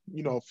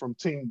from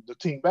the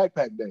Team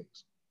Backpack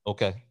days.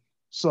 Okay.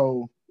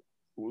 So,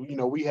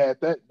 we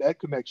had that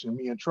connection,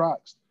 me and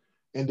Trox.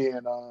 And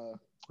then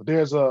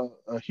there's a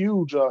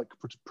huge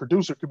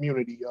producer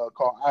community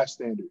called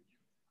iStandard.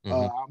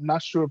 I'm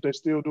not sure if they're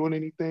still doing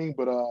anything,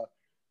 but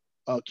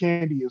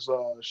Candy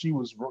she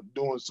was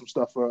doing some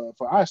stuff for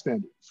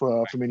iStandard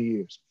for many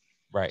years.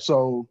 Right.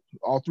 So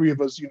all three of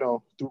us,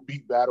 through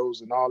beat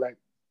battles and all that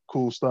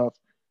cool stuff,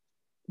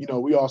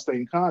 we all stay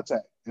in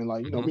contact. And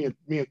like, me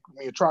and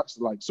Trox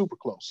are like super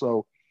close.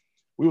 So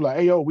we were like,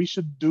 hey, yo, we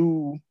should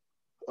do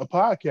a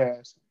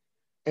podcast.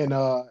 And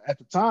at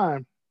the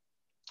time,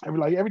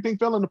 everything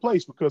fell into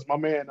place because my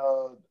man,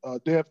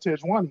 Dev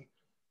Tejwani,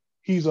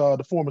 he's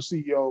the former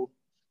CEO.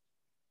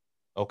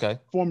 Okay.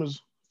 Former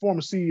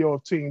CEO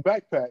of Team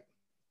Backpack.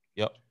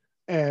 Yep.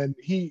 And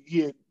he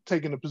had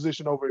taken a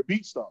position over at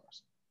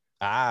BeatStars.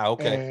 Ah,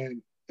 okay.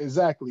 And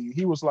exactly,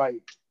 he was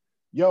like,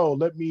 "Yo,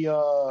 let me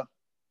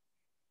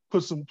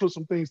put some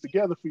things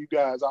together for you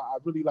guys. I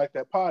really like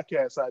that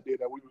podcast idea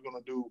that we were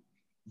gonna do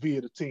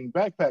via the Team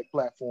Backpack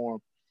platform.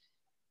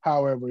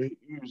 However,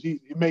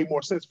 it made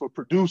more sense for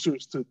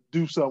producers to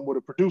do something with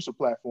a producer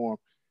platform,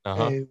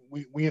 and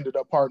we ended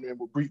up partnering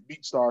with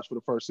BeatStars for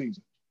the first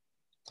season."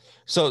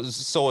 So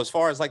as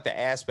far as like the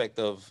aspect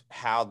of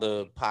how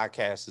the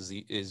podcast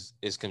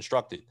is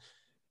constructed,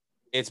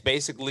 it's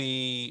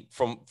basically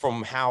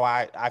from how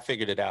I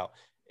figured it out.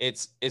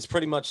 It's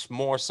pretty much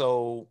more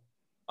so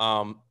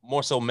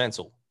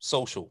mental,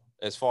 social,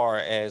 as far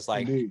as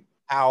like Indeed.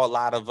 How a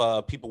lot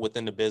of people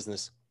within the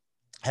business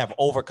have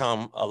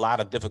overcome a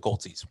lot of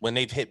difficulties when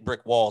they've hit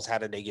brick walls. How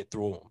did they get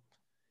through them?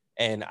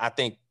 And I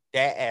think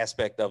that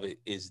aspect of it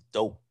is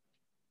dope.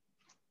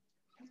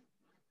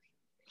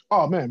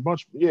 Oh man,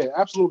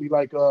 absolutely.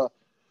 Like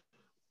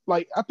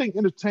I think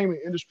entertainment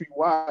industry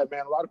wide,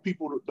 man, a lot of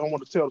people don't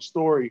want to tell the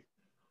story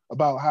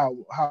about how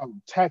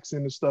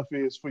taxing this stuff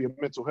is for your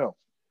mental health.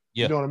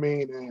 Yeah. You know what I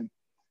mean? And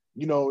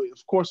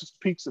of course it's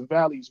peaks and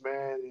valleys,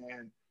 man,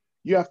 and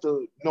you have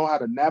to know how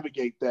to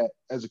navigate that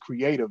as a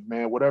creative,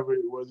 man, whether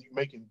you're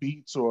making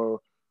beats or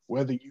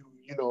whether you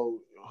know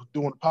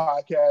doing a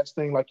podcast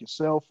thing like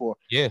yourself, or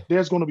Yeah.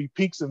 there's going to be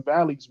peaks and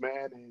valleys,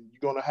 man, and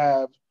you're going to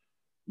have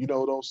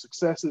those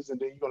successes, and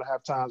then you're going to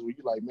have times where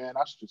you're like, man,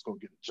 I should just go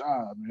get a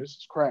job, man. This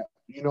is crap.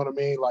 You know what I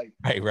mean? Like,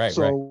 Right.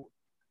 so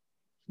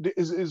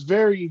it's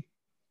very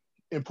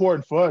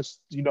important for us,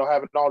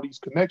 having all these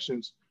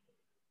connections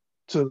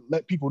to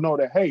let people know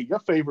that, hey, your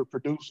favorite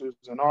producers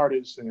and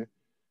artists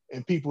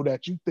and people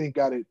that you think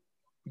got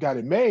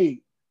it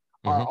made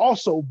are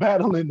also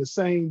battling the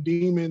same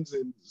demons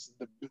and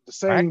the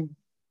same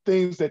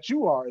things that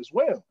you are as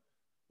well.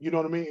 You know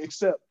what I mean?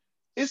 Except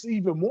it's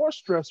even more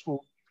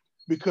stressful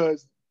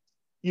because,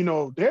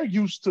 they're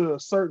used to a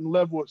certain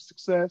level of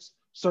success,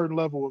 certain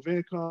level of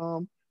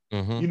income.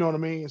 You know what I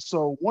mean?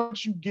 So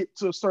once you get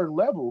to a certain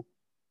level,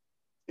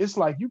 it's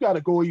like you got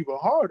to go even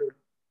harder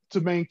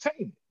to maintain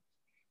it.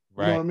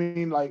 You know what I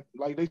mean? Like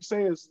they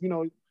say, it's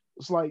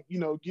like,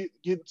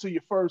 get to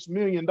your first $1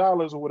 million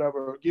or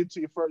whatever, or get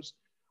to your first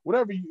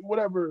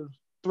whatever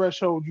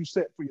threshold you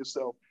set for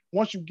yourself.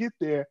 Once you get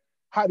there,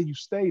 how do you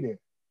stay there?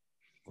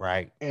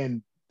 Right.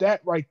 And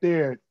that right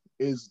there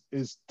is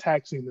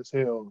taxing as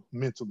hell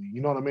mentally.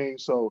 You know what I mean?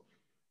 So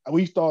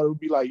we thought it would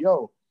be like,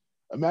 yo,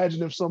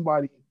 imagine if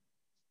somebody,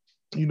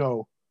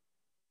 knew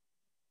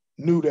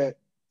that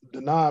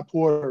Denaun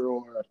Porter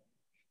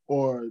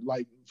or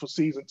like for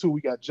season 2,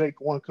 we got Jake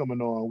One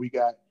coming on. We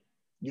got,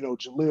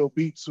 Jaleel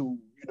Beats, who,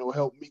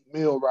 helped Meek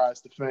Mill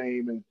rise to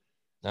fame.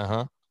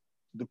 And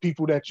the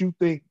people that you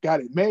think got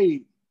it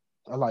made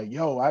are like,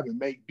 yo, I haven't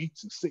made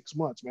beats in 6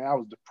 months, man. I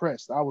was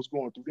depressed. I was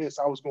going through this.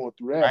 I was going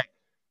through that. Right.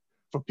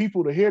 For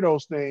people to hear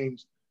those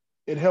things,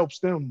 it helps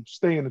them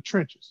stay in the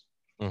trenches.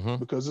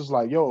 Because it's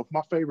like, yo, if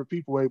my favorite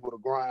people are able to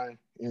grind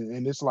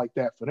and it's like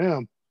that for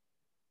them,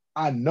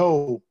 I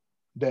know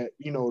that,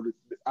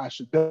 I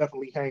should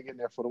definitely hang in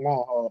there for the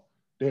long haul.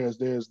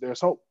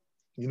 There's hope.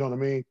 You know what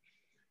I mean?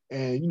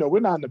 And, we're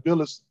not in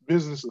the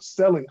business of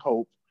selling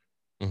hope.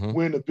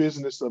 We're in the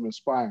business of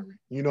inspiring.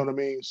 You know what I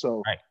mean?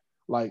 So,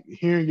 like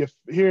hearing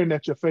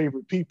that your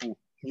favorite people,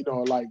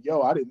 like,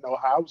 yo, I didn't know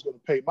how I was going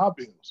to pay my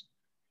bills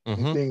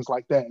and things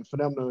like that. And for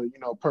them to,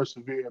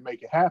 persevere and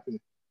make it happen,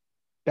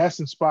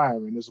 that's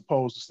inspiring, as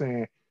opposed to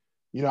saying,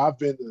 I've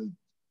been to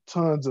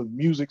tons of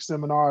music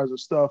seminars and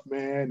stuff,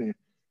 man, and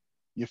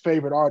your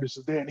favorite artist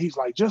is there, and he's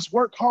like, just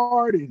work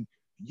hard and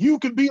you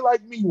can be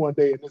like me one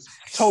day. And it's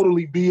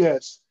totally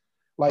BS.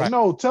 Like,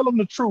 no, tell them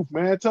the truth,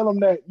 man. Tell them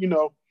that,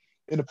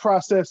 in the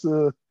process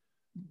of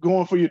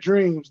going for your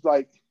dreams,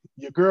 like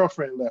your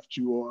girlfriend left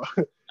you, or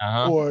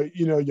or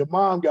your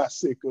mom got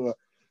sick, or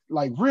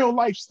like real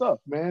life stuff,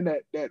 man,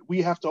 that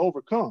we have to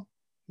overcome.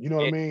 You know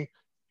what I mean?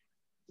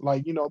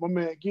 Like, my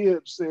man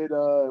Gibbs said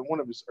in one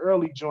of his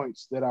early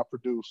joints that I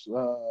produced,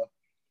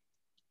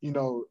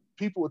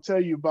 people will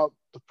tell you about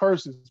the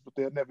persons, but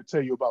they'll never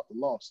tell you about the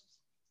losses.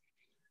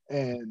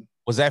 And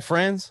was that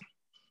Friends?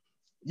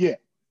 Yeah.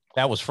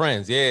 That was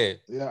Friends, yeah.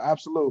 Yeah,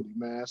 absolutely,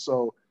 man.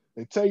 So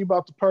they tell you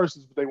about the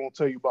persons, but they won't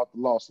tell you about the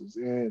losses.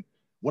 And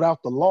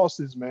without the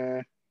losses,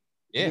 man,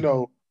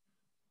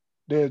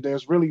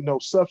 there's really no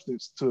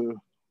substance to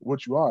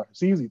what you are.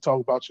 It's easy to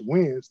talk about your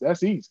wins.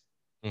 That's easy.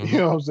 You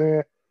know what I'm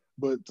saying?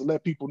 But to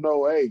let people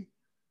know, hey,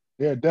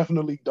 there are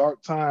definitely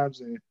dark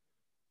times and,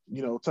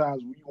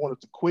 times where you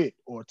wanted to quit,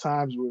 or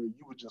times where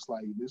you were just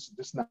like,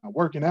 this not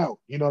working out.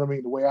 You know what I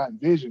mean? The way I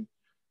envisioned,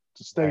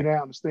 to stay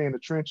down and stay in the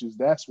trenches.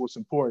 That's what's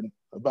important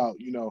about,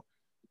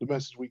 the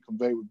message we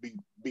convey with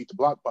Beat the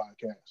Block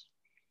podcast.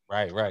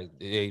 Right.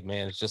 Hey,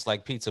 man, it's just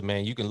like pizza,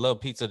 man. You can love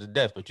pizza to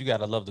death, but you got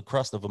to love the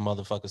crust of a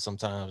motherfucker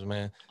sometimes,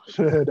 man.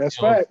 That's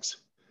facts.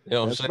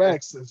 That's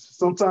facts.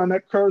 Sometimes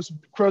that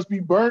crust be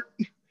burnt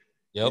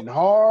and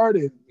hard.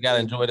 And you got to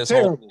enjoy this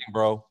terrible. whole thing,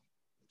 bro.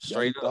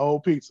 Straight up. The whole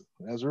pizza.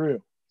 That's real.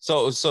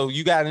 So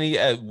you got any,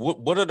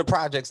 what are the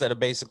projects that are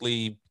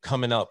basically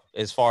coming up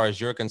as far as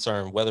you're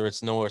concerned, whether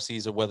it's Noah or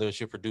Caesar, whether it's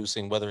you're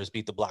producing, whether it's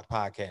Beat the Block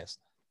podcast?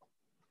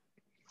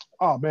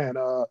 Oh, man.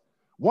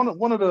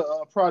 One of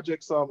the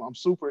projects I'm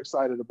super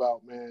excited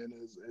about, man,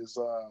 is it's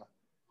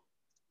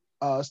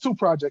 2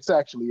 projects,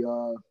 actually.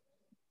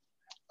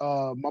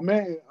 My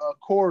man,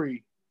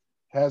 Corey,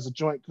 has a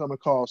joint coming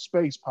called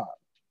Space Pop.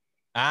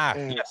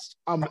 Yes.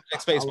 I'm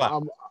Space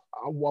Pop.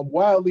 I'm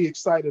wildly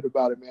excited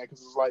about it, man,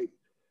 because it's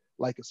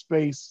like a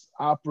space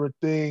opera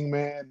thing,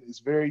 man. It's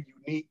very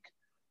unique.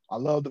 I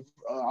love the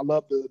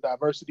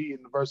diversity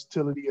and the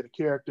versatility of the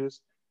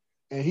characters,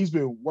 and he's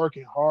been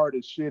working hard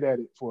as shit at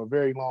it for a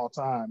very long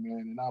time,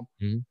 man. And I'm,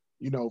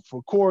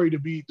 for Corey to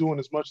be doing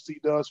as much as he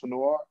does for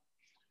Noir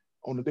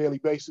on a daily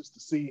basis, to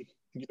see,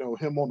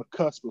 him on the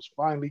cusp of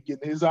finally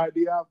getting his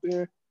idea out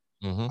there,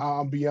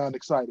 I'm beyond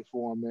excited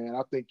for him, man.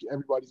 I think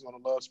everybody's gonna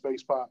love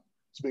Space Pop.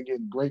 It's been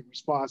getting great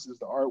responses.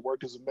 The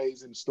artwork is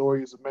amazing. The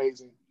story is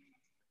amazing.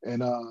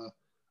 And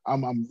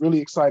I'm really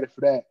excited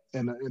for that.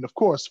 And of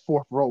course,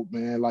 Fourth Rope,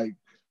 man. Like,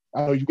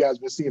 I know you guys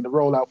been seeing the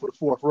rollout for the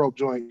Fourth Rope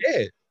joint.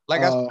 Yeah,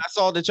 like I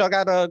saw that y'all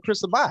got Chris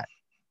Sabat.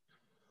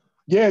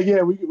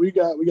 Yeah, we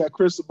got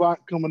Chris Sabat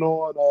coming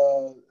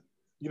on.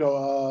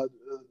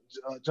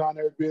 John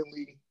Eric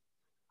Bentley,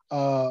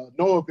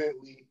 Noah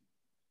Bentley,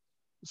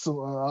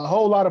 So a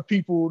whole lot of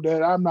people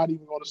that I'm not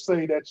even going to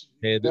say that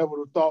you Yeah, never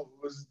would have thought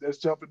was that's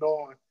jumping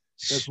on,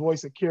 that's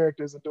voicing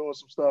characters and doing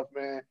some stuff,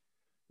 man.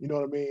 You know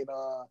what I mean?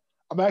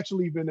 I'm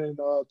actually been in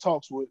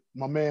talks with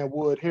my man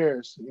Wood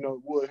Harris. You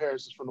know, Wood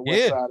Harris is from the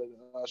west yeah. side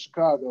of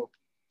Chicago,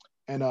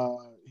 and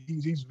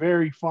he's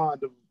very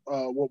fond of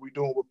what we're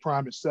doing with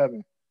Primus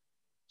Seven.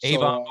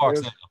 Avon So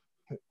Barksdale.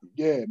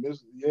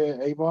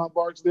 Avon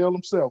Barksdale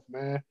himself,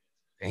 man.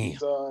 Damn. He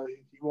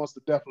wants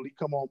to definitely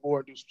come on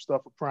board and do some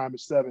stuff for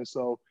Primus Seven.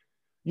 So,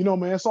 you know,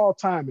 man, it's all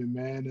timing,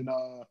 man, and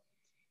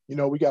you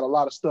know, we got a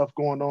lot of stuff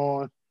going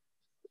on,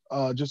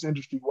 just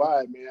industry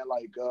wide, man.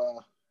 Like,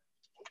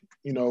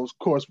 you know, of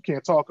course we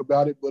can't talk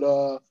about it,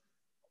 but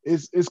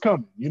it's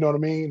coming. You know what I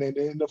mean?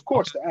 And of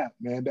course the app,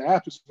 man. The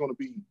app is going to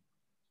be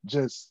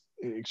just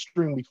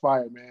extremely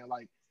fire, man.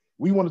 Like,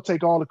 we want to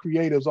take all the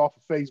creatives off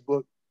of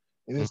Facebook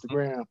and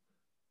Instagram,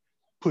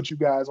 put you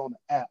guys on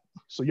the app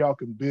so y'all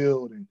can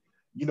build. And,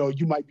 you know,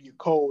 you might be a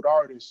cold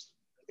artist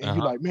and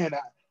you're like, man,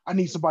 I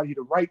need somebody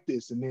to write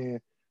this. And then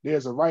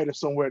there's a writer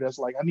somewhere that's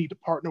like, I need to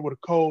partner with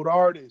a cold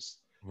artist.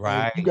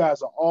 Right. And you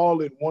guys are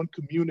all in one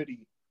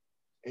community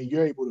and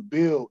you're able to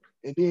build.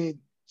 And then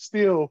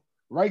still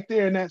right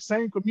there in that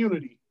same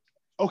community,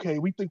 okay,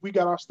 we think we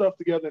got our stuff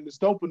together and it's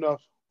dope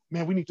enough.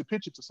 Man, we need to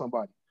pitch it to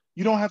somebody.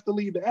 You don't have to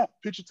leave the app.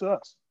 Pitch it to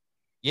us.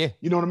 Yeah.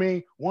 You know what I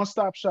mean?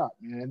 One-stop shop,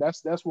 man.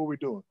 That's what we're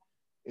doing.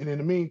 And in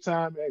the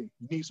meantime, hey,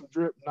 you need some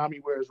drip, Nami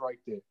Wear is right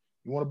there.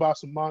 You want to buy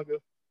some manga?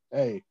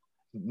 Hey,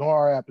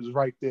 Noir app is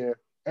right there.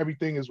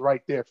 Everything is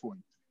right there for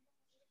you.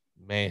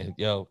 Man,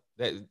 yo,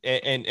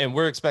 and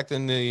we're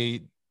expecting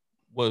the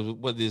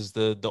what is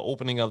the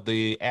opening of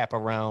the app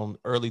around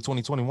early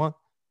 2021?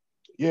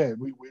 Yeah,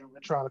 we're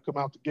trying to come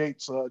out the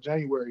gates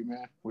January,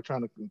 man. We're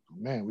trying to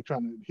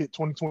hit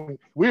 2020.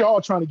 We're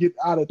all trying to get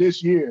out of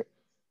this year.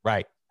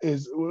 Right.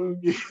 Is you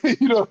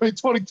know,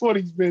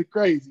 2020's been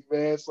crazy,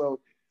 man. So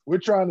we're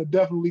trying to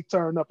definitely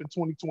turn up in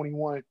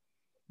 2021.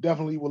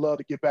 Definitely would love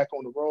to get back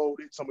on the road,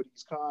 hit some of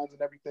these cons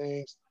and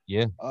everything.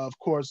 Yeah. Of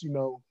course, you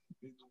know,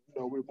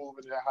 we're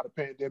moving at how the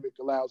pandemic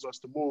allows us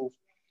to move.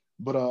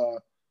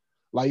 But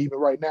like even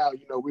right now,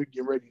 you know, we're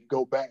getting ready to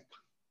go back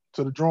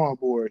to the drawing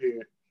board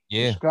here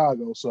in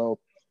Chicago. So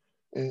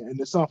and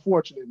it's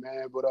unfortunate,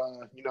 man, but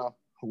you know,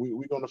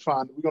 we're gonna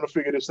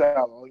figure this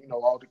out, you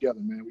know, all together,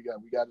 man. We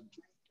got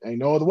ain't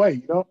no other way,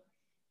 you know.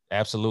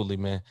 Absolutely,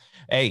 man.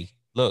 Hey,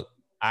 look,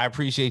 I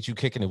appreciate you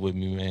kicking it with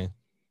me, man.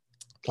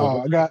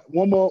 I got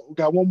one more.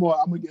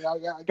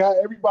 I got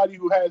everybody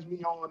who has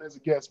me on as a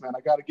guest, man.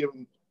 I got to give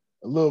them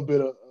a little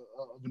bit of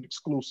an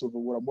exclusive of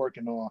what I'm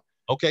working on.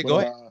 Okay, go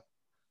ahead.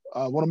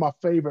 One of my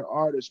favorite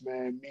artists,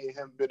 man. Me and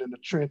him been in the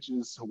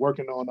trenches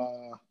working on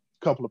a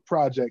couple of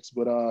projects,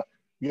 but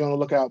be on the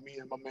lookout. Me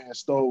and my man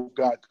Stove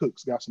got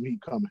some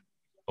heat coming.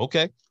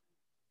 Okay,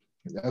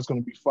 that's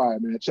gonna be fire,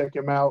 man. Check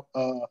him out.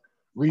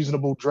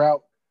 Reasonable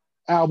Drought,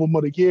 album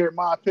of the year, in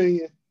my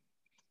opinion.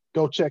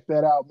 Go check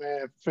that out,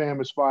 man. Fam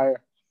is fire.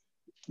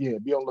 Yeah,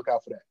 be on the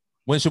lookout for that.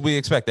 When should we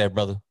expect that,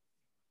 brother?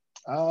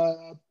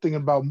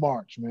 Thinking about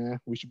March, man.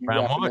 We should be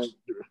around March.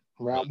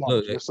 Around March.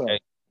 Look, yes, sir. Hey,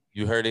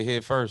 you heard it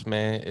here first,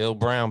 man. Il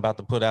Brown about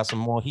to put out some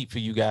more heat for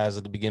you guys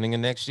at the beginning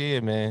of next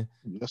year, man.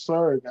 Yes,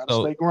 sir. Gotta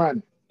stay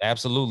grinding.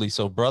 Absolutely.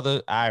 So,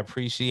 brother, I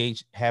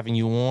appreciate having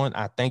you on.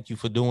 I thank you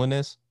for doing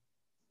this.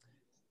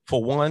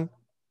 For one,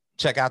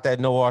 check out that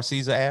Noir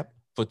Caesar app.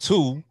 For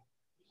two,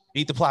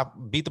 Beat the Block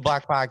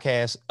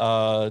podcast.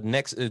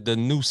 The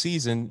new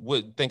season.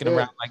 What thinking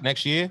around like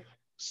next year?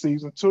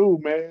 Season 2,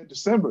 man.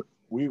 December.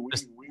 We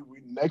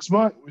next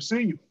month. We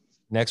see you.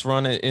 Next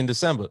run in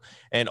December.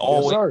 And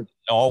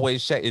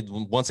always check it.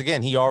 Once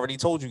again, he already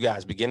told you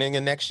guys, beginning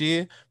of next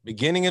year,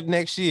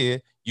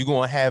 you're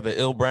gonna have an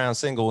Il Brown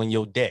single in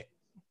your deck.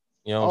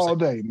 You know, all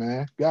day,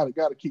 man.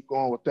 Gotta keep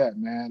going with that,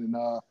 man.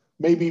 And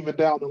maybe even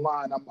down the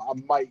line, I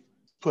might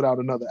put out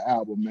another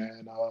album,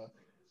 man.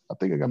 I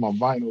think I got my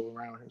vinyl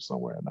around here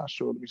somewhere. I'm not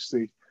sure. Let me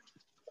see.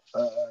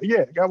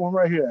 Yeah, I got one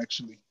right here,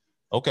 actually.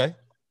 Okay.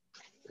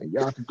 And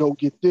y'all can go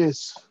get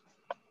this.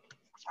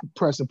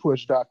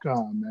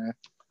 Pressandpush.com, man.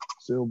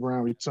 Il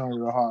Brown, Return to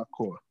the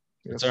Hardcore.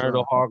 Return to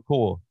the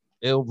Hardcore.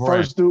 Il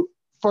Brown.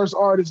 First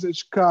artist in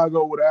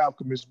Chicago with an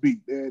Alchemist beat.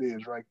 There it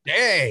is, right there.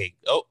 Dang.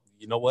 Oh,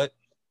 you know what?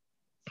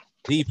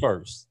 The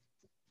first.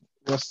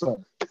 Yes, sir.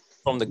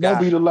 From the guy.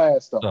 Won't be the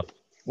last, though.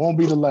 Won't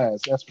be the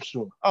last, that's for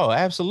sure. Oh,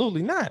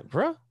 absolutely not,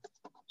 bro.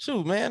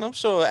 Shoot, man, I'm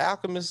sure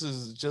Alchemist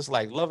is just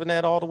like loving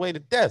that all the way to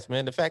death,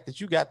 man. The fact that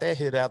you got that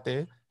hit out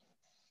there.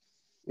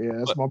 Yeah,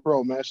 that's my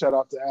bro, man. Shout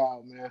out to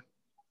Al, man.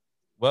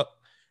 Well,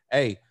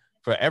 hey,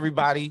 for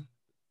everybody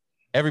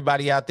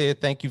out there,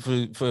 thank you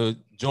for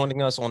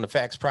joining us on the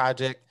Facts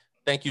Project.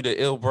 Thank you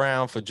to Il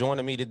Brown for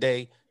joining me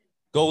today.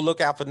 Go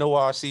look out for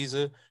Noir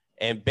Caesar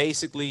and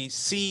basically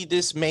see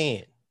this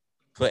man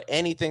for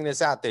anything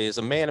that's out there. It's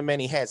a man of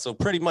many hats. So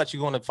pretty much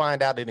you're going to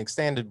find out an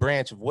extended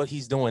branch of what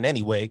he's doing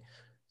anyway.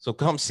 So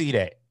come see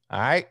that. All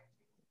right.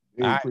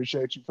 Yeah,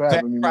 appreciate you for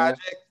having me, man.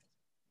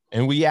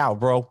 And we out,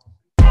 bro.